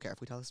someone. Do you think he'll care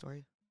if we tell the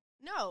story?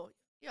 No.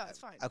 Yeah, it's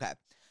fine. Okay.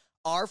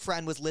 Our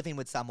friend was living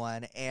with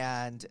someone,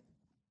 and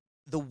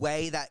the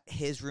way that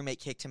his roommate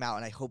kicked him out,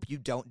 and I hope you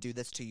don't do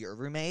this to your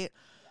roommate,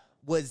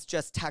 was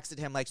just texted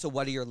him like, so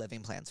what are your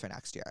living plans for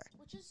next year?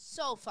 Which is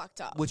so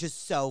fucked up. Which is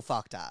so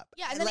fucked up.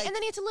 Yeah, and then he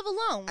had to live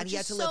alone. And which he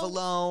had is to live so-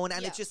 alone,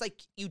 and yeah. it's just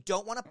like, you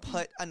don't want to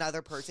put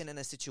another person in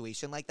a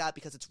situation like that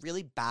because it's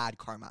really bad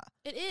karma.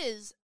 It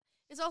is.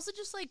 It's also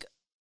just like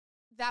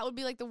that would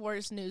be like the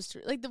worst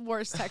like the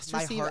worst text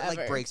My receive heart ever.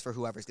 like breaks for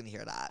whoever's gonna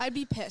hear that. I'd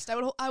be pissed.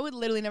 I would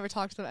literally never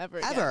talk to them ever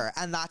again.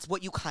 And that's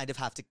what you kind of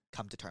have to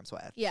come to terms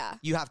with. Yeah.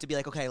 You have to be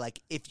like, okay, like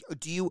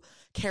do you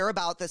care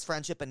about this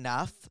friendship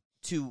enough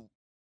to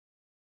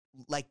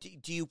like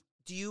do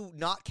you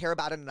not care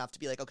about it enough to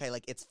be like, okay,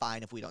 like it's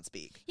fine if we don't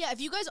speak? Yeah, if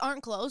you guys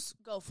aren't close,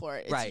 go for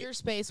it. It's Right. your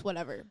space,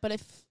 whatever. But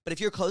if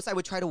you're close, I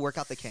would try to work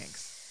out the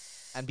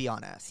kinks and be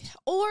honest.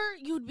 Or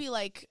you'd be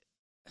like,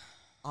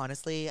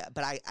 Honestly,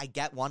 but I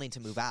get wanting to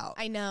move out.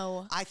 I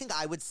know. I think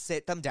I would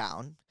sit them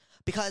down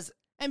because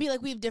And be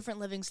like, we have different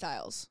living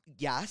styles.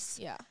 yes.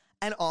 Yeah.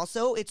 And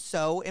also, it's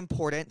so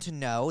important to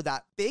know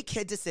that big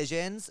kid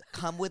decisions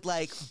come with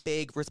like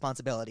big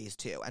responsibilities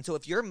too. And so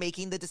if you're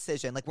making the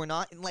decision, like we're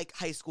not in like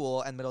high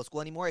school and middle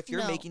school anymore. If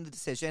you're No. making the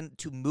decision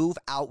to move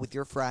out with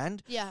your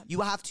friend, Yeah.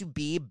 you have to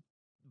be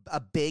a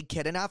big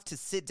kid enough to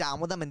sit down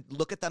with them and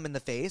look at them in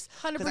the face.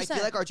 100%. Because I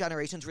feel like our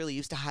generation's really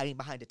used to hiding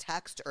behind a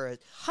text or a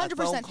 100%.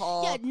 phone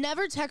call. Yeah,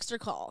 never text or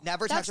call.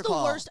 Never That's text or the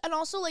call. worst. And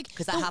also, like,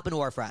 Because that happened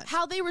to our friends.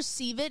 how they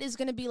receive it is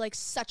going to be like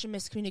such a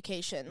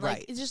miscommunication. Like,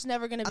 Right. it's just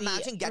never going to be.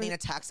 Imagine getting a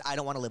text, I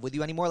don't want to live with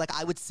you anymore. Like,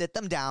 I would sit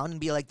them down and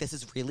be like, this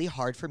is really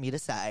hard for me to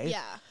say.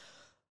 Yeah.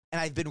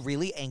 And I've been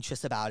really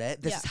anxious about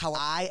it. This Yeah. is how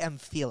I am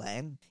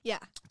feeling. Yeah.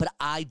 But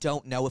I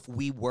don't know if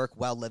we work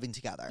well living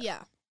together.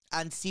 Yeah.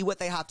 And see what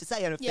they have to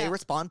say. And if Yeah. they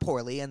respond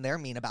poorly and they're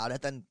mean about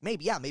it, then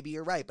maybe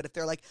you're right. But if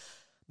they're like,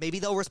 maybe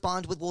they'll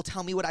respond with, well,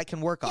 tell me what I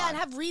can work on. Yeah, and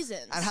have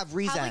reasons. Have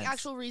reasons. Have, like,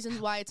 actual reasons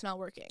why it's not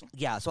working.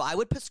 Yeah, so I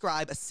would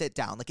prescribe a sit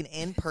down, like an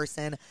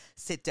in-person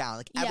sit down.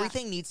 Like Yeah.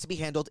 everything needs to be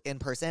handled in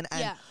person. And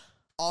Yeah.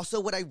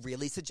 also what I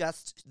really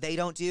suggest they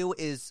don't do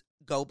is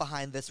go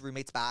behind this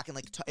roommate's back and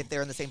like if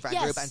they're in the same friend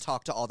Yes. group and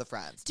talk to all the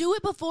friends. Do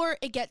it before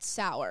it gets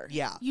sour.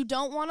 Yeah. You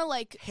don't want to,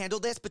 like, Handle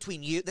this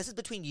between you. This is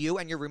between you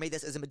and your roommate.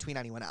 This isn't between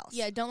anyone else.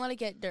 yeah, don't let it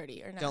get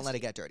dirty or nasty. Don't let it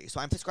get dirty.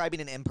 So I'm prescribing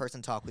an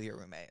in-person talk with your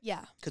roommate.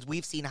 Yeah. Because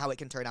we've seen how it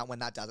can turn out when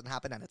that doesn't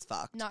happen and it's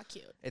fucked. Not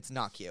cute. It's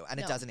not cute. And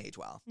it No. doesn't age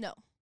well. No.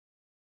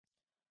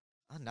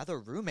 Another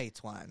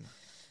roommates one.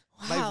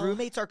 Wow. My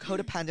roommates are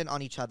codependent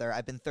on each other.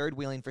 I've been third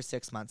wheeling for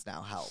 6 months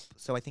now. Help.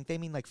 So I think they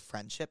mean like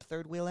friendship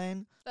third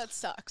wheeling. That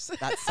sucks.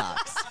 That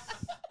sucks.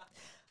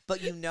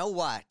 But you know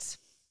what?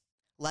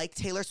 Like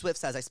Taylor Swift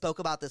says, I spoke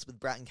about this with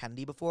Brett and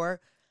Kennedy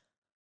before.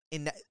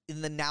 In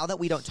the Now That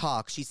We Don't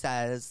Talk, she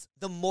says,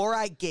 the more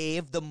I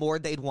gave, the more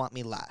they'd want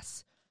me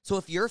less. So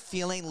if you're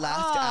feeling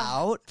left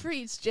out,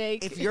 Preach,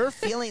 Jake. if you're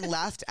feeling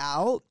left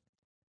out,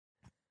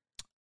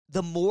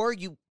 the more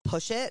you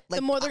push it, like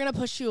the more they're going to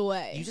push you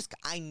away.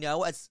 I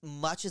know as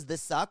much as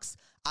this sucks,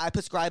 I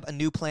prescribe a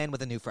new plan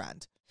with a new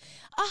friend.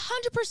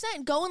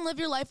 100%. Go and live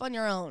your life on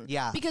your own.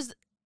 Yeah. Because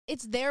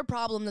it's their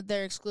problem that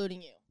they're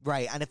excluding you.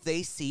 Right. And if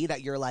they see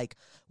that you're like,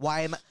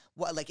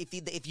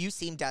 if you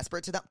seem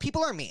desperate to them,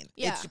 people are mean.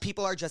 Yeah.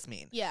 People are just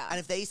mean. Yeah. And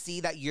if they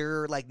see that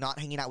you're like not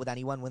hanging out with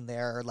anyone when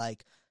they're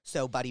like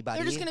so buddy,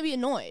 They're just going to be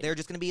annoyed. they're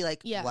just going to be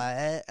like, Yeah.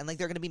 what? And like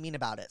they're going to be mean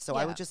about it. So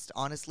I Yeah. would just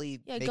honestly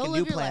make go a new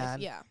live your life.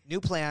 plan. Yeah.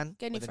 New plan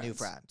Get new with a new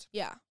friends. friend.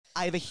 Yeah.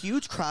 I have a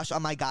huge crush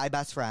on my guy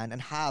best friend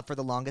and have for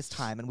the longest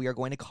time, and we are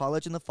going to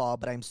college in the fall,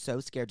 but I'm so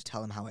scared to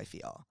tell him how I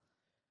feel.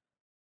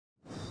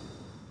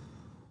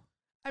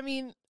 I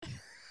mean,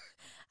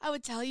 I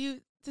would tell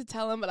you to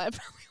tell him, but I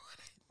probably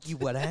wouldn't. You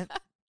wouldn't?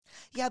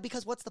 Yeah,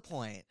 because what's the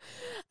point?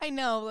 I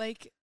know,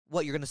 like,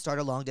 What, you're going to start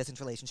a long distance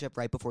relationship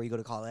right before you go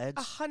to college?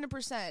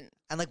 100%.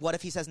 And like, what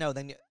if he says no?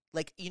 Then,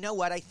 like, you know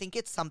what? I think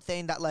it's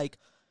something that like,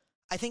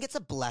 I think it's a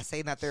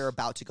blessing that they're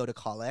about to go to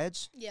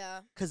college. Yeah.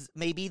 Because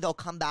maybe they'll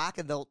come back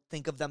and they'll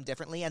think of them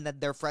differently, and then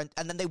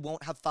they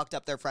won't have fucked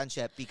up their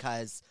friendship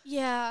because,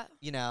 Yeah.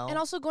 you know, And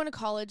also going to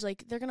college,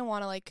 like, they're going to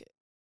want to, like,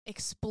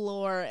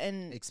 explore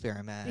and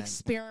experiment.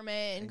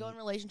 and go in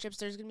relationships.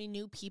 There's going to be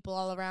new people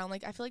all around.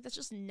 Like, I feel like that's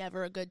just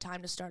never a good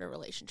time to start a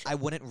relationship. I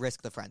wouldn't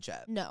risk the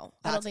friendship. No,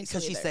 I don't think so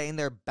Because she's either. saying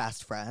they're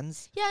best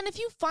friends. Yeah, and if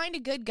you find a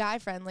good guy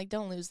friend, like,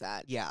 don't lose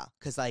that. Yeah,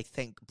 because like,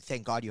 thank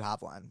God you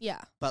have one.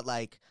 Yeah. But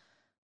like,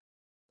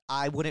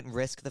 I wouldn't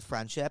risk the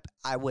friendship.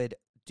 I would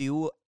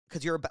do,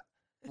 because you're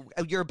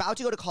about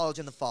to go to college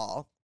in the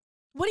fall.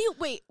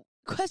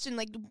 Question,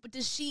 like,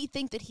 does she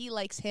think that he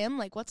likes him?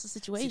 Like, what's the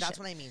situation? See, that's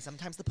what I mean.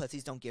 Sometimes the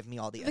pussies don't give me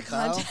all the The info.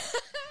 context.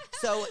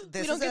 So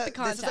this don't is get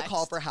the this is a call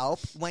context. for help.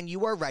 When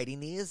you are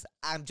writing these,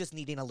 I'm just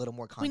needing a little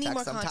more We context need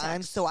more sometimes,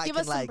 context. so I Give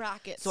can us some like,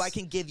 brackets. so I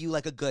can give you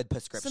like a good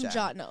prescription. Some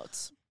jot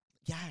notes.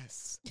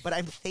 Yes, but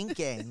I'm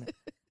thinking.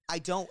 I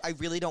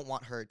really don't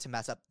want her to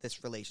mess up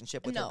this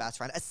relationship with her No. best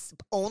friend,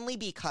 only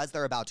because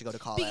they're about to go to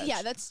college.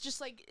 Yeah, that's just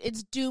like,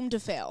 it's doomed to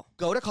fail.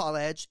 Go to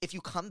college. If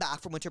you come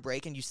back from winter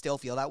break and you still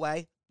feel that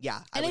way,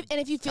 yeah. And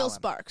if you feel tell him.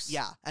 sparks.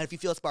 Yeah. And if you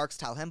feel sparks,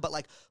 tell him. But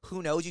like,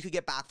 who knows? You could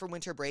get back from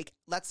winter break.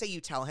 Let's say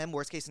you tell him,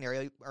 worst case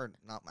scenario, or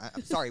not,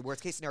 I'm sorry,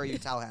 worst case scenario, you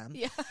tell him.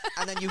 Yeah.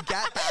 And then you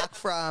get back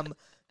from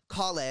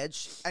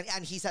college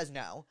and he says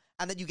no.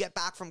 And then you get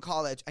back from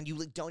college and you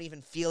like, don't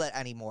even feel it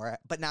anymore.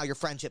 But now your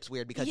friendship's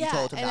weird because you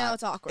told him and that. now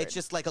it's awkward. It's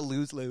just like a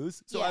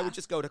lose-lose. So I Yeah. would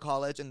just go to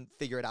college and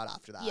figure it out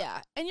after that. Yeah,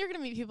 and you're going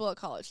to meet people at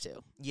college,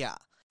 too. Yeah.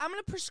 I'm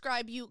gonna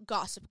prescribe you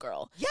Gossip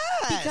Girl. Yes.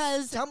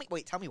 Because tell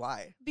me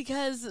why.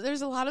 Because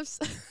there's a lot of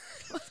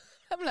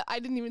I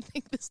didn't even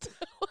think this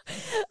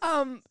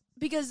through.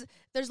 Because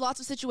there's lots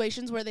of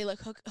situations where they like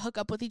hook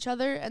up with each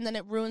other, and then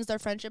it ruins their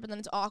friendship, and then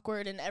it's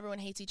awkward, and everyone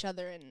hates each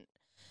other, and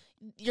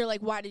you're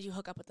like, why did you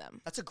hook up with them?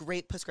 That's a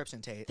great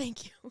prescription, Tate.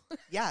 Thank you.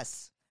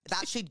 Yes.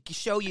 That should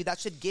that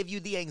should give you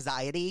the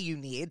anxiety you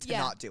need to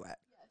not do it.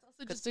 Yeah, it's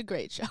also just a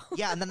great show.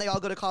 Yeah, and then they all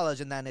go to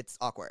college, and then it's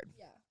awkward.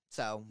 Yeah.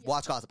 So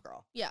watch Gossip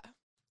Girl. Yeah.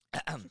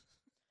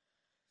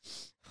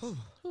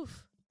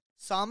 Oof.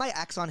 Saw my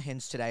ex on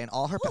Hinge today, and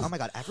all her... Oh, my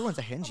God. Everyone's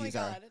a Hinge user.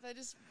 Oh, my God. That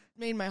just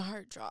made my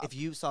heart drop. If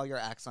you saw your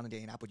ex on a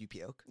dating app, would you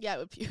puke? Yeah, I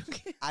would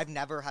puke. I've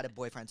never had a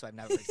boyfriend, so I've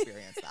never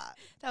experienced that.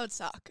 That would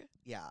suck.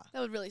 Yeah.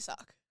 That would really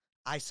suck.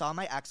 I saw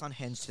my ex on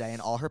Hinge today,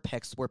 and all her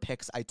pics were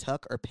pics I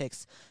took or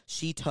pics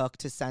she took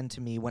to send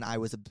to me when I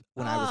was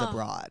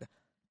abroad.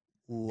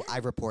 Ooh, I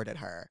reported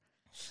her.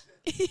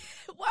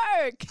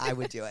 Work. I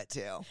would do it,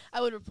 too. I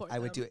would report I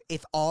would them. do it.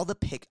 If all the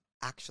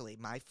Actually,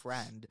 my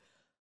friend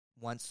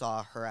once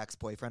saw her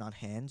ex-boyfriend on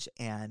Hinge,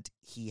 and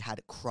he had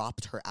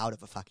cropped her out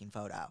of a fucking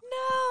photo.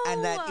 No.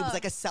 And then it was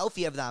like a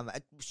selfie of them.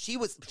 She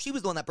was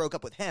the one that broke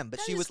up with him, but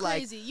That she is was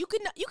crazy. like... You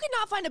could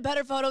not find a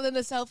better photo than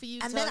the selfie you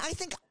And took. then I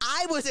think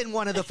I was in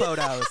one of the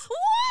photos.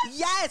 What?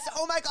 Yes.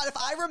 Oh, my God. If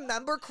I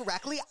remember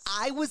correctly,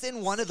 I was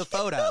in one of the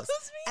photos.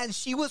 And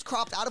she was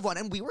cropped out of one.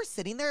 And we were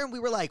sitting there, and we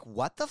were like,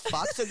 what the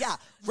fuck? So, yeah,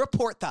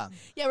 report them.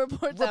 Yeah,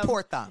 report them.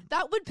 Report them.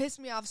 That would piss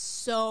me off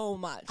so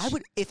much. I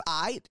would...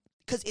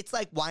 Because it's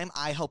like, why am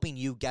I helping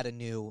you get a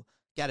new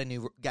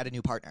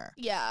partner?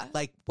 Yeah.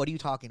 Like, what are you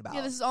talking about?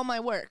 Yeah, this is all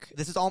my work.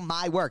 This is all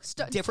my work.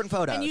 Different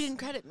photos. And you didn't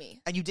credit me.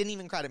 And you didn't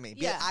even credit me.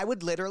 Yeah. I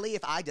would literally,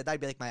 if I did that, I'd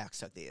be like, my ex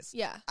took these.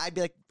 Yeah. I'd be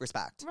like,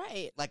 respect.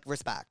 Right. Like,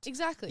 respect.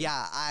 Exactly.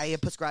 Yeah, I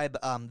prescribe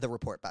the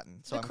report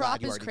button. So The I'm crop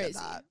glad you is already crazy.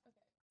 did that.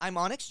 I'm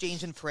on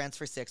exchange in France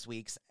for 6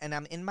 weeks, and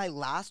I'm in my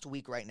last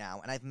week right now,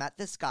 and I've met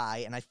this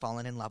guy, and I've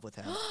fallen in love with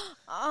him.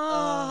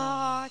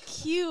 Aw,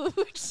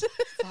 cute.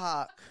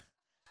 Fuck.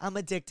 I'm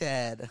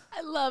addicted.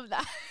 I love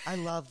that. I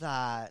love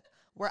that.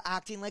 We're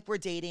acting like we're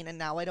dating, and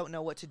now I don't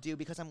know what to do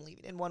because I'm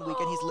leaving in 1 week,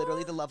 and he's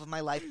literally the love of my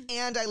life,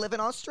 and I live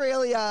in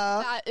Australia.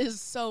 That is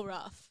so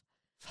rough.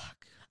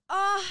 Fuck.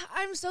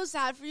 I'm so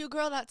sad for you,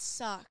 girl. That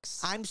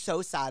sucks. I'm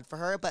so sad for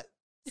her, but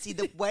see,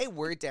 the way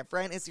we're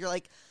different is you're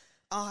like,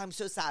 oh, I'm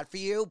so sad for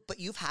you, but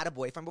you've had a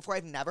boyfriend before.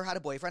 I've never had a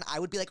boyfriend. I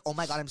would be like, oh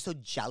my God, I'm so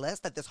jealous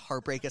that this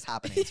heartbreak is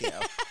happening to you.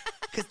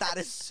 Because that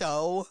is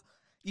so...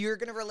 You're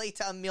going to relate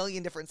to a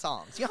million different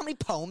songs. You know how many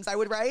poems I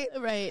would write?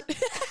 Right.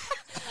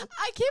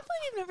 I can't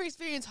believe you've never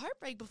experienced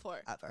heartbreak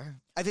before. Ever.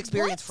 I've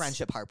experienced What?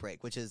 friendship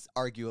heartbreak, which is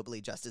arguably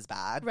just as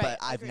bad, Right, but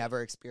I've agreed.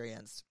 never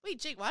experienced... Wait,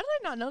 Jake, why did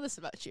I not know this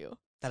about you?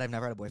 That I've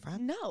never had a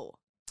boyfriend? No.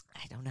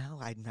 I don't know.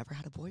 I've never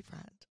had a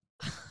boyfriend.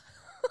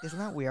 Isn't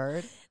that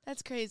weird?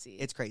 That's crazy.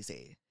 It's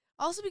crazy.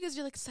 Also because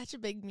you're like such a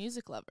big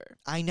music lover.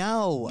 I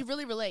know. You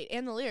really relate.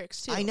 And the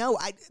lyrics too. I know.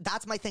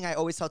 That's my thing. I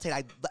always tell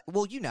Tate.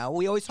 Well, you know,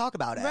 we always talk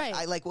about it. Right.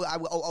 I like. I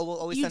will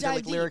always You send her dive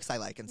like deep. lyrics I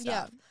like and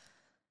Yeah. stuff.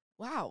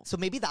 Wow. So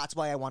maybe that's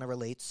why I want to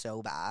relate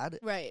so bad,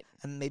 Right.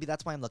 and maybe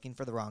that's why I'm looking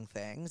for the wrong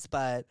things.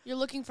 But You're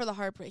looking for the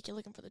heartbreak. You're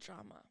looking for the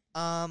drama.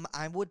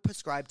 I would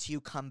prescribe to you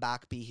 "Come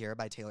Back, Be Here"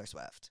 by Taylor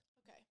Swift.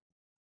 Okay.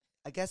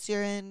 I guess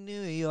you're in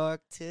New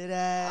York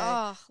today.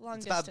 Oh, long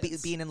it's distance.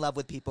 about being in love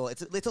with people.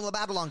 It's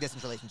about a long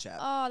distance relationship.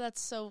 Oh, that's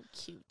so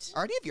cute.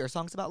 Are any of your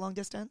songs about long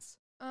distance?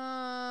 No.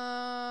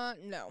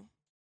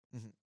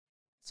 Mhm.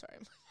 Sorry.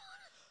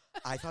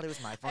 I thought it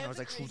was my phone. I I have was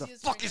the like, who the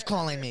craziest fuck is ringer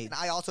calling ever. me? And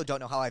I also don't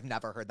know how I've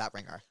never heard that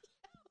ringer.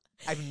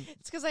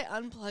 It's because I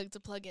unplugged to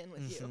plug in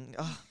with you.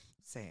 Oh,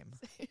 same.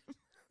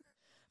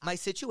 My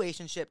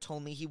situationship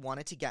told me he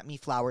wanted to get me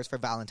flowers for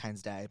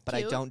Valentine's Day, but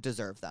I Cute. don't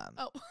deserve them.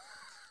 Oh.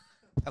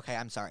 Okay,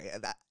 I'm sorry.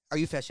 Are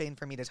you fishing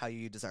for me to tell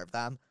you deserve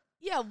them?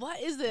 Yeah, what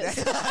is this?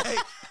 What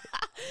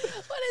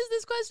is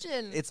this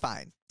question? It's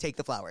fine. Take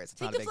the flowers. It's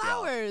Take not a the big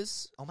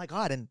flowers. deal. Oh my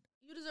God. And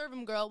You deserve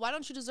them, girl. Why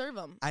don't you deserve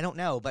them? I don't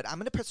know, but I'm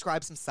going to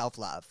prescribe some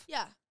self-love.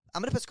 Yeah.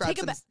 I'm going to prescribe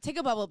Take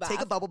a bubble bath.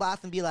 Take a bubble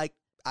bath and be like,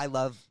 I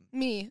love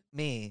Me.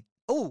 me.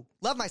 Oh,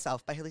 Love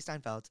Myself by Haley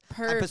Steinfeld.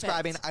 Perfect. I'm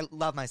prescribing I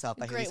Love Myself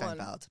by Great Haley one.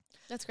 Steinfeld.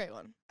 That's a great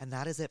one. And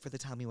that is it for the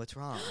Tell Me What's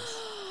Wrong.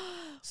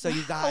 So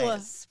you Wow.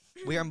 guys,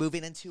 we are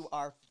moving into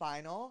our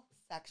final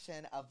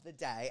section of the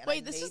day. And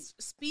Wait, this is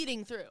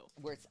speeding through.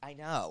 I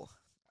know.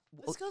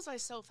 This goes by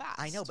so fast.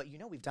 I know, but you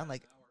know we've done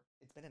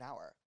it's been an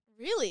hour.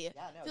 Really? Yeah,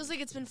 no. Feels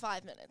like it's been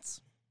 5 minutes.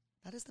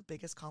 That is the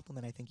biggest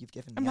compliment I think you've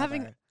given me I'm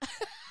having. ever.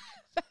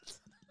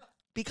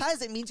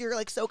 Because it means you're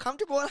like so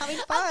comfortable and having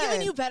fun. I'm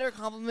giving you better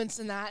compliments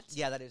than that.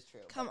 Yeah, that is true.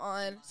 Come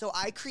on. So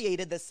I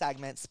created this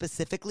segment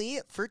specifically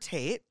for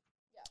Tate.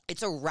 Yeah.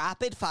 It's a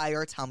rapid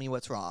fire tell me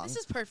what's wrong. This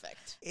is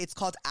perfect. It's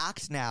called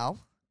Act Now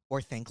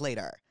or Think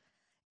Later.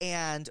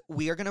 And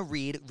we are going to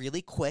read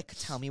really quick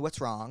tell me what's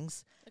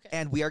wrongs. Okay.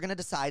 And we are going to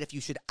decide if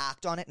you should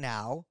act on it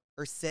now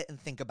or sit and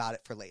think about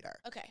it for later.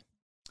 Okay.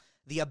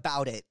 The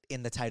about it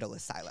in the title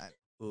is silent.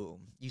 Ooh,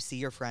 you see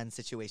your friend's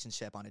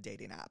situationship on a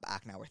dating app.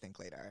 Act now or think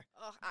later.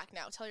 Oh, act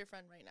now. Tell your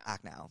friend right now.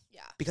 Act now.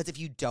 Yeah. Because if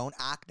you don't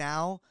act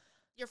now,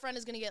 your friend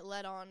is gonna get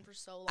led on for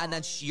so long, And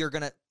then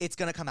it's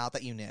gonna come out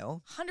that you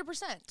knew.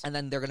 100%. And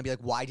then they're gonna be like,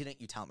 why didn't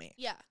you tell me?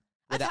 Yeah.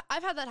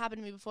 I've had that happen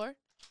to me before.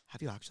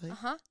 Have you actually?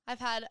 I've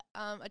had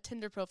a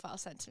Tinder profile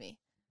sent to me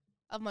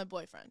of my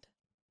boyfriend.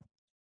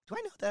 Do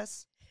I know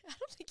this? I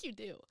don't think you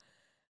do.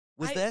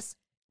 Was this?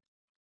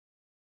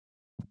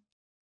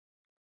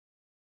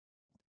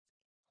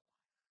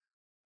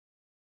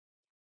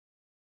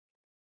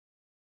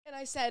 And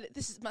I said,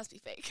 must be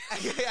fake.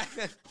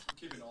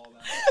 Keeping all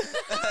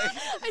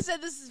that. I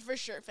said, this is for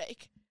sure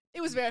fake.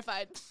 It was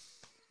verified.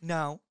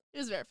 No. It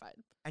was verified.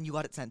 And you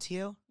got it sent to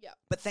you? Yeah.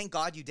 But thank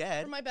God you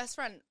did. For my best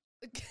friend.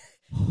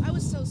 I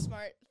was so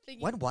smart.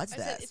 When was I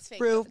this? said, it's fake.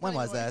 Brew, Don't when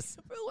even was worry. this?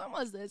 Brew, when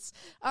was this?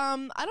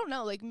 I don't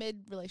know, like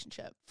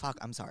mid-relationship. Fuck,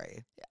 I'm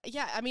sorry.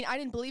 Yeah, I mean, I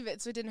didn't believe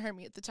it, so it didn't hurt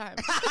me at the time.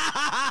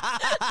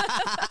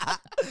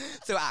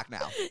 So act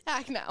now.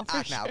 Act now.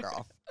 Act now,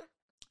 girl.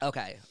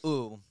 Okay.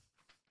 Ooh.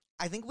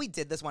 I think we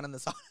did this one in the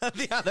sauna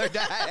the other day.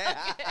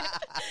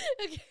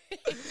 Okay.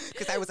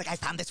 Because I was like, I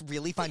found this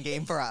really fun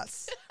game for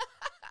us.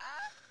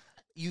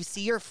 You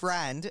see your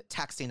friend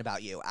texting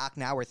about you. Act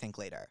now or think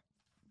later.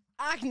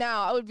 Act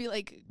now. I would be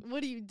like,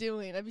 what are you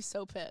doing? I'd be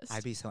so pissed.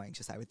 I'd be so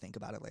anxious. I would think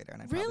about it later,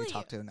 and I'd Really? probably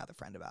talk to another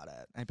friend about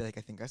it. I'd be like,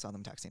 I think I saw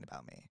them texting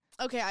about me.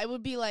 Okay, I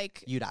would be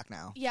like, You'd act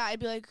now. yeah, I'd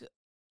be like,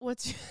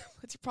 what's your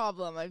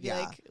problem? I'd be Yeah.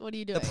 like, what are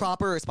you doing? The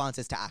proper response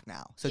is to act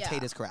now. So Yeah.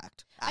 Tate is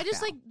correct. I Act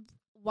just now. like,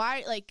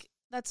 why, like,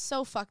 that's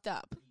so fucked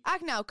up.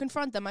 Act now,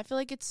 confront them. I feel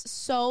like it's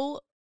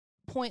so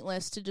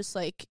pointless to just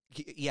like,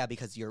 Yeah,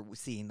 because you're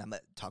seeing them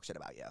talk shit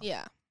about you.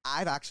 yeah,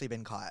 I've actually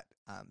been caught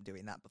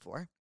doing that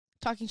before.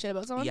 talking shit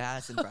about someone.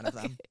 Yes, in front of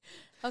them.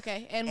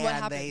 Okay, and And what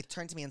happened? they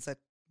turned to me and said,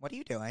 what are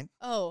you doing?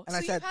 Oh, and so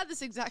I said- you've had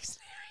this exact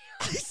scenario.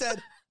 I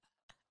said,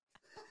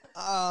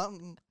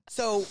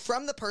 so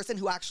from the person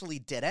who actually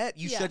did it,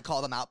 you Yeah. should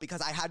call them out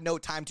because I had no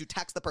time to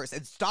text the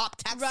person. Stop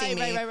texting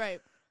me. Right.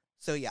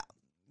 So yeah,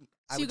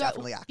 I So would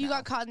definitely act you now.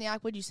 got caught in the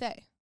act. What'd you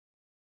say?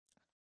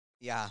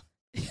 Yeah.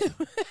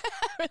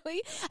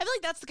 Really? I feel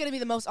like that's going to be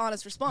the most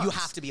honest response. You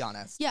have to be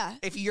honest. Yeah.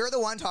 If you're the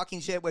one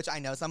talking shit, which I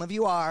know some of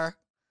you are,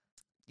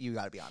 you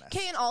got to be honest.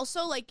 Okay, and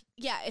also, like,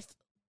 yeah,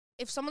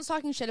 if someone's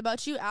talking shit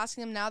about you,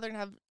 asking them now, they're going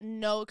to have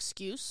no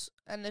excuse.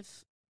 And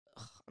if,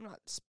 I'm not,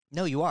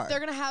 No, you are. they're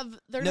going to have,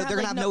 they're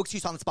gonna have no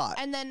excuse on the spot.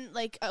 And then,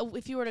 like,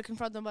 if you were to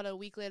confront them about it a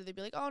week later, they'd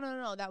be like, oh,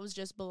 no, that was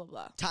just blah, blah,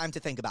 blah. Time to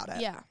think about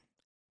it. Yeah.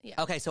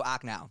 Okay, so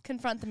act now.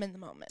 Confront them in the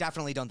moment.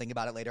 Definitely don't think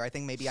about it later. I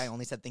think maybe I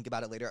only said think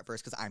about it later at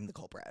first because I'm the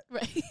culprit.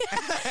 Right.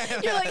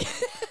 You're like,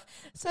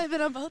 so I've been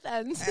on both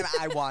ends. And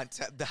I want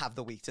to have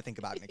the week to think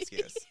about an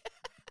excuse.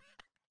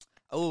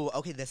 Oh,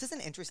 okay, this is an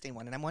interesting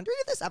one. And I'm wondering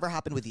if this ever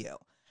happened with you.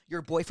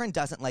 Your boyfriend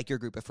doesn't like your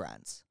group of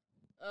friends.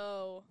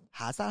 Oh.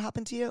 Has that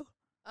happened to you?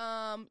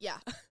 Yeah.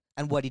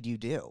 And what did you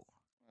do?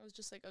 I was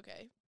just like,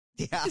 okay.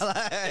 Yeah.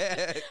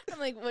 I'm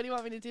like, what do you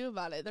want me to do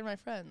about it? They're my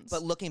friends.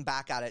 But looking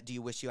back at it, do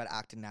you wish you had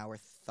acted now or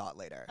thought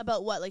later?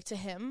 About what? Like to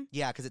him?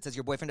 Yeah, because it says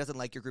your boyfriend doesn't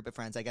like your group of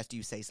friends. I guess, do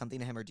you say something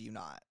to him or do you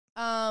not?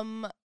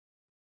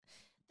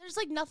 There's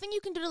like nothing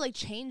you can do to like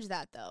change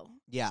that though.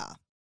 Yeah,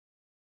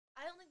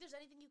 I don't think there's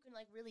anything you can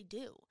like really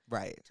do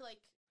right. to like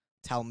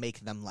Make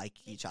them like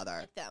each other.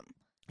 like them.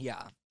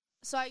 Yeah.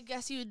 So I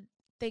guess you'd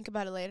think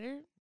about it later.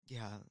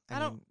 Yeah. I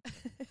don't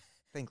mean,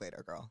 think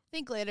later, girl.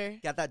 think later.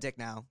 Get that dick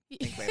now.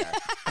 Think later.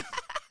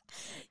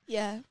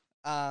 Yeah.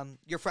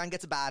 Your friend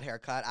gets a bad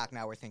haircut. Act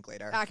now or think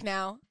later. Act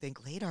now.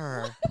 Think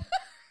later.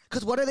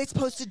 Because what are they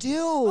supposed to do?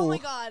 Oh my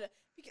god.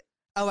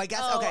 Oh, I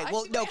guess. Oh, Okay. I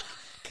Well, see no. what-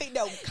 Okay,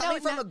 no.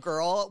 Coming from now- a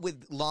girl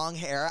with long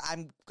hair,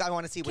 I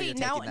want to see where Okay, you're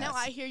now taking this. now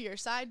I hear your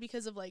side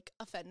because of like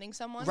offending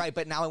someone. Right,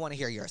 but now I want to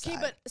hear your Okay, side.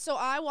 but so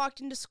I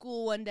walked into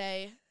school one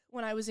day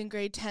when I was in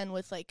grade 10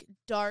 with like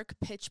dark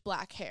pitch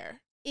black hair.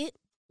 It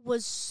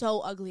was so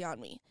ugly on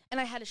me. And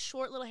I had a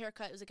short little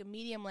haircut. It was like a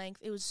medium length.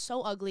 It was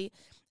so ugly.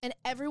 And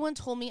everyone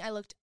told me I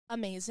looked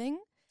amazing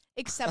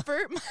except for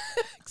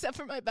except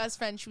for my best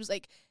friend. She was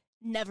like,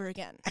 never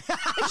again.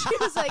 And she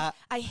was like,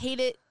 I hate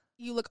it.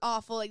 You look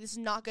awful. Like, this is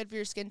not good for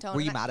your skin tone. Were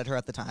And you I- mad at her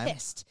at the time?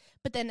 pissed.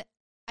 But then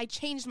I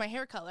changed my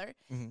hair color,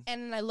 Mhm.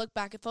 and then I look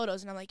back at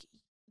photos, and I'm like,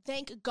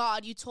 thank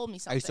God you told me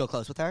something. Are you still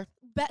close with her?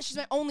 She's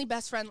my only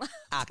best friend left.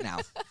 Act now.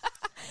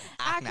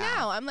 Act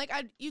now. I'm like,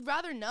 you'd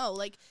rather know.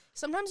 Like,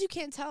 sometimes you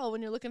can't tell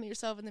when you're looking at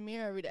yourself in the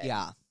mirror every day.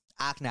 Yeah.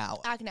 Act now.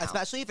 Act now.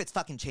 Especially if it's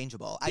fucking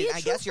changeable. Be a I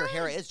true guess your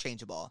hair friend. is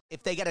changeable.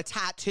 If they get a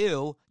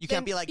tattoo, you Then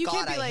can't be like, you God,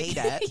 can't be I like- hate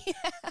it.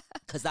 Yeah.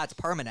 Because that's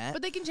permanent.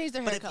 But they can change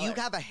their But hair if color. you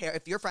have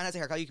if your friend has a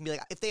haircut, you can be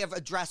like, if they have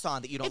a dress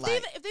on that you don't if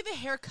like. they have a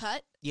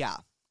haircut, Yeah.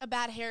 a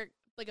bad hair,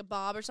 like a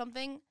bob or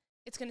something,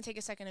 it's going to take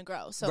a second to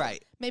grow. So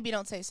Right. maybe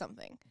don't say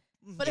something.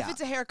 But yeah. if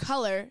it's a hair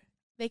color,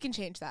 they can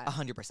change that.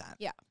 100%.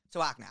 Yeah.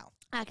 So act now.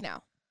 Act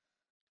now.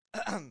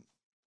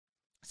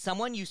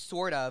 Someone you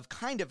sort of,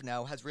 kind of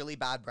know has really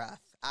bad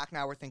breath. Act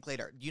now or think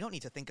later. You don't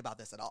need to think about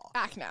this at all.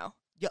 Act now.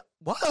 Yeah.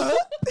 What?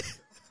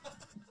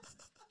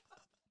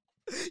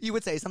 You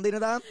would say something to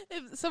them?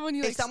 If someone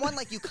you If like, someone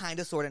like you kind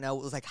of sort of know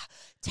was like,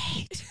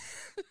 Tate,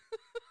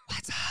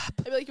 what's up?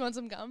 I'd be like, you want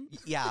some gum?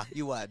 Yeah,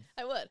 you would.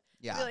 I would.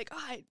 Yeah. I'd be like, oh,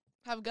 I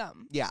have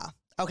gum. Yeah.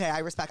 Okay,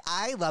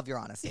 I love your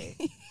honesty.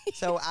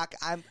 So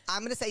I'm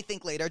going to say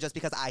think later just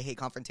because I hate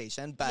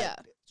confrontation, but Yeah.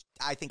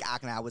 I think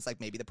act now was like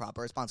maybe the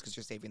proper response because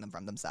you're saving them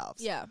from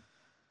themselves. Yeah.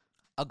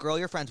 A girl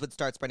your friends would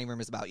start spreading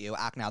rumors about you.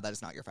 Act now that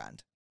is not your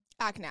friend.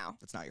 Act now.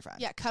 That's not your friend.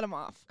 Yeah, cut them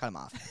off. Cut them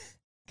off.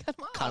 Cut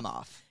them off. Cut them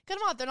off. Cut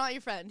them off. They're not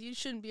your friend. You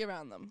shouldn't be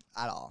around them.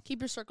 At all.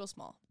 Keep your circle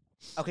small.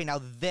 Okay,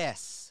 now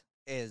this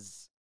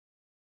is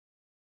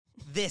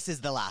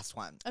the last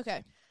one.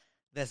 Okay.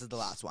 This is the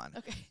last one.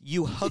 Okay.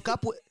 You hook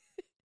up with...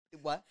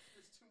 What?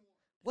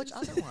 Which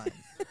other one?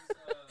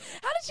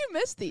 How did you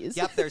miss these?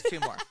 Yep, there's two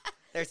more.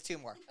 There's two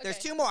more. There's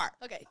Okay. two more.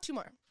 Okay, 2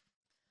 more.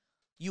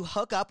 You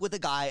hook up with a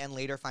guy and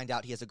later find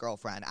out he has a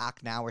girlfriend.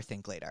 Act now or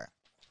think later.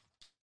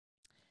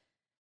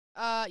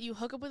 You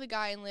hook up with a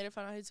guy and later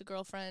find out he's a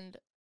girlfriend.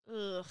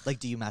 Ugh. Like,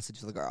 do you message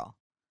the girl?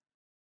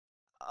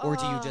 Or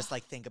do you just,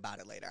 like, think about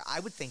it later? I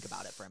would think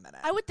about it for a minute.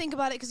 I would think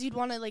about it because you'd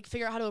want to, like,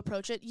 figure out how to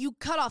approach it. You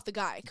cut off the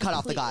guy. Cut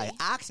off the guy.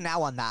 completely. Act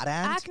now on that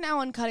end. Act now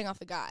on cutting off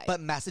the guy. But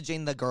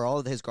messaging the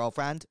girl, his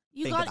girlfriend,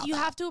 you think about that.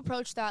 have to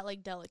approach that,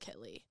 like,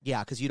 delicately.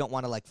 Yeah, because you don't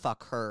want to, like,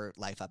 fuck her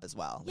life up as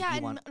well. Like, Yeah, you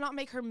and want... not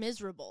make her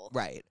miserable.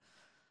 Right.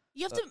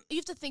 You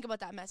have to think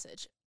about that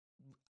message.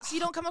 So you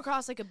don't come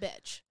across like a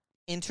bitch.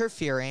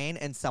 Interfering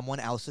in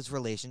someone else's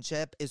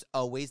relationship is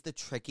always the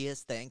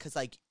trickiest thing because,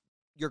 like,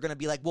 you're going to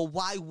be like, well,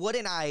 why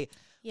wouldn't I?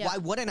 Yeah. Why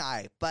wouldn't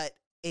I? But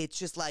it's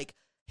just, like,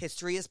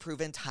 history has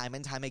proven time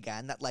and time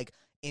again that, like,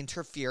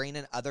 interfering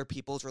in other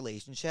people's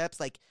relationships,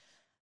 like,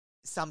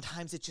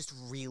 sometimes it just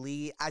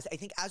really, I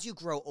think as you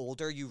grow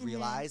older, you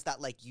realize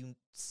that, like, you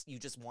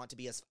just want to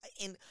be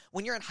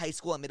when you're in high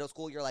school and middle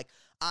school, you're like,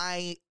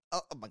 oh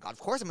my God, of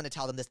course I'm going to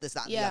tell them this,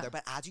 that, and the other.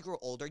 But as you grow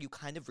older, you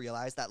kind of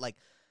realize that, like,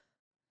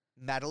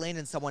 meddling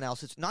in someone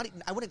else's,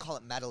 I wouldn't call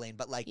it meddling,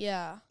 but, like,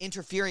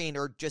 interfering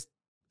or just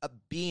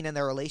being in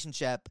their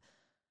relationship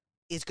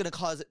is going to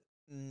cause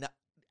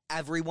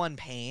everyone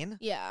pain.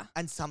 Yeah.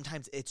 And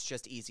sometimes it's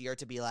just easier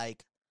to be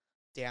like,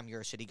 damn,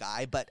 you're a shitty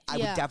guy. But I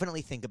would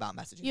definitely think about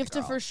messaging You have the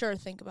girl. to for sure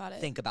think about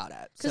it. Think about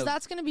it. Because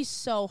that's going to be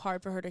so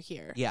hard for her to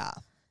hear. Yeah.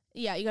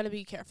 Yeah, you got to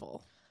be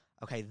careful.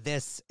 Okay,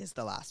 this is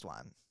the last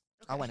one.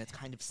 Okay. Oh, and it's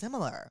kind of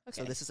similar.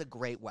 So Okay. this is a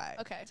great way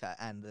Okay.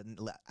 to end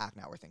the act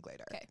now or think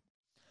later. Okay.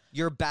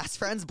 Your best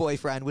friend's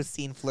boyfriend was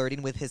seen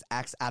flirting with his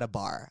ex at a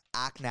bar.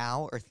 Act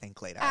now or think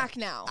later? Act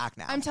now. Act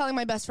now. I'm telling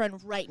my best friend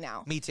right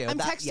now. Me too. I'm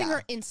texting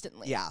her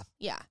instantly. Yeah.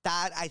 Yeah.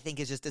 That, I think,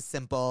 is just as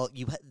simple.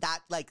 You have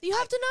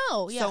to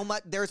know. Yeah. So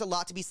much. There's a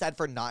lot to be said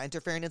for not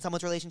interfering in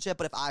someone's relationship.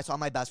 But if I saw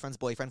my best friend's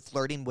boyfriend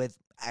flirting with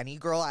any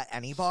girl at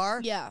any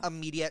bar,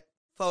 immediate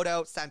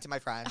photo sent to my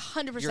friend.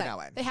 100%. You're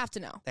knowing. They have to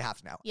know. They have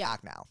to know. Yeah.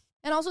 Act now.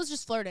 And also, it's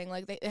just flirting.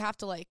 Like they have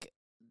to like.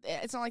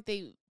 It's not like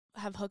they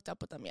have hooked up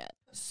with them yet.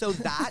 So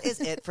that is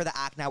it for the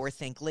Act Now or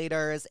Think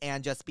Laters.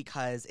 And just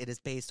because it is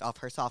based off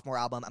her sophomore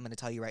album, I'm going to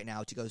tell you right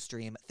now to go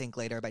stream Think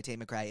Later by Tate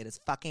McRae. It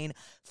is fucking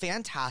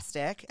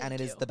fantastic. And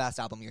it is the best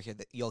album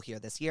you'll hear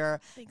this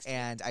year. Thanks.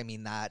 And I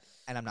mean that.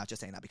 And I'm not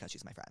just saying that because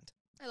she's my friend.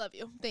 I love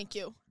you. Thank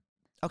you.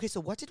 Okay, so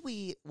what did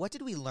we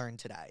learn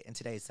today in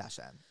today's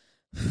session?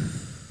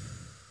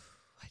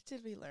 What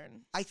did we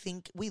learn? I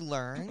think we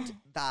learned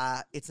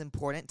that it's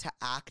important to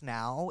act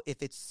now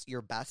if it's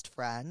your best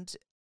friend's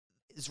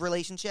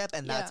relationship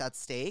and that's at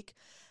stake.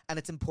 And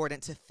it's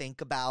important to think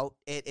about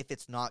it if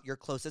it's not your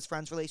closest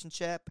friend's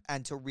relationship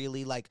and to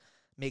really, like,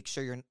 make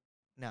sure you're...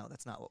 No,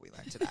 that's not what we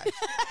learned today.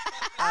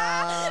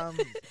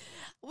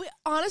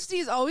 Honesty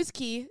is always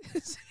key.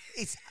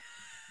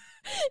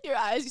 Your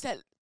eyes, you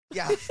said...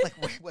 Yeah,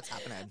 like, what's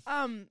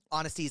happening?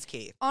 Honesty is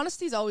key.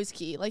 Honesty is always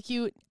key. Like,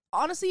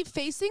 honestly,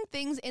 facing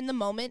things in the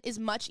moment is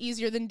much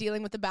easier than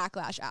dealing with the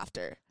backlash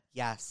after.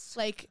 Yes.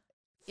 Like...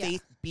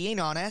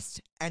 Being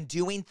honest and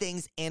doing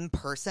things in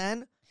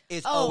person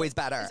is always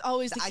better. It's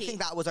always the key. I think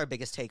that was our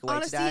biggest takeaway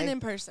Honesty today. and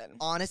in person.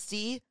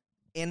 Honesty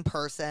in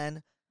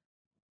person.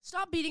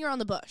 Stop beating around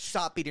the bush.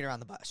 Stop beating around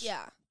the bush.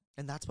 Yeah.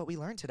 And that's what we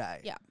learned today.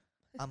 Yeah.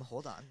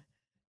 Hold on.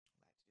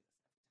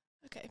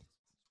 Okay.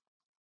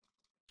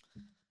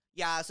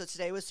 Yeah, so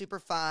today was super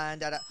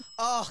fun.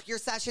 Oh, your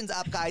session's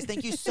up, guys.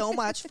 Thank you so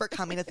much for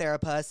coming to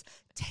Therapist.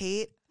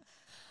 Tate,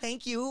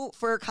 thank you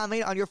for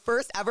coming on your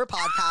first ever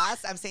podcast.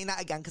 I'm saying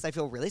that again because I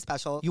feel really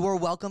special. You are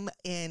welcome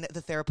in the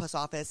therapist's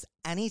office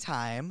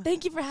anytime.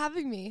 Thank you for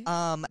having me.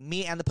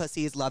 Me and the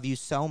pussies love you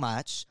so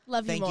much.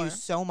 Love you more. Thank you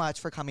so much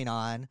for coming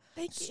on.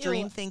 Thank you.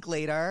 Stream Think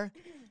Later.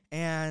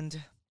 And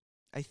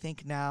I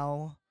think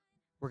now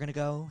we're going to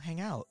go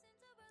hang out.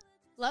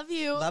 Love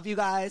you. Love you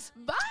guys.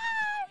 Bye.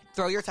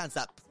 Throw your tense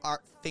up.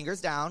 Our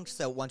fingers down.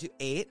 So 1, 2,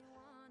 8.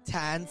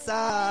 Tense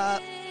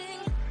up.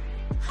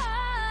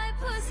 Hi,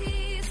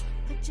 pussy.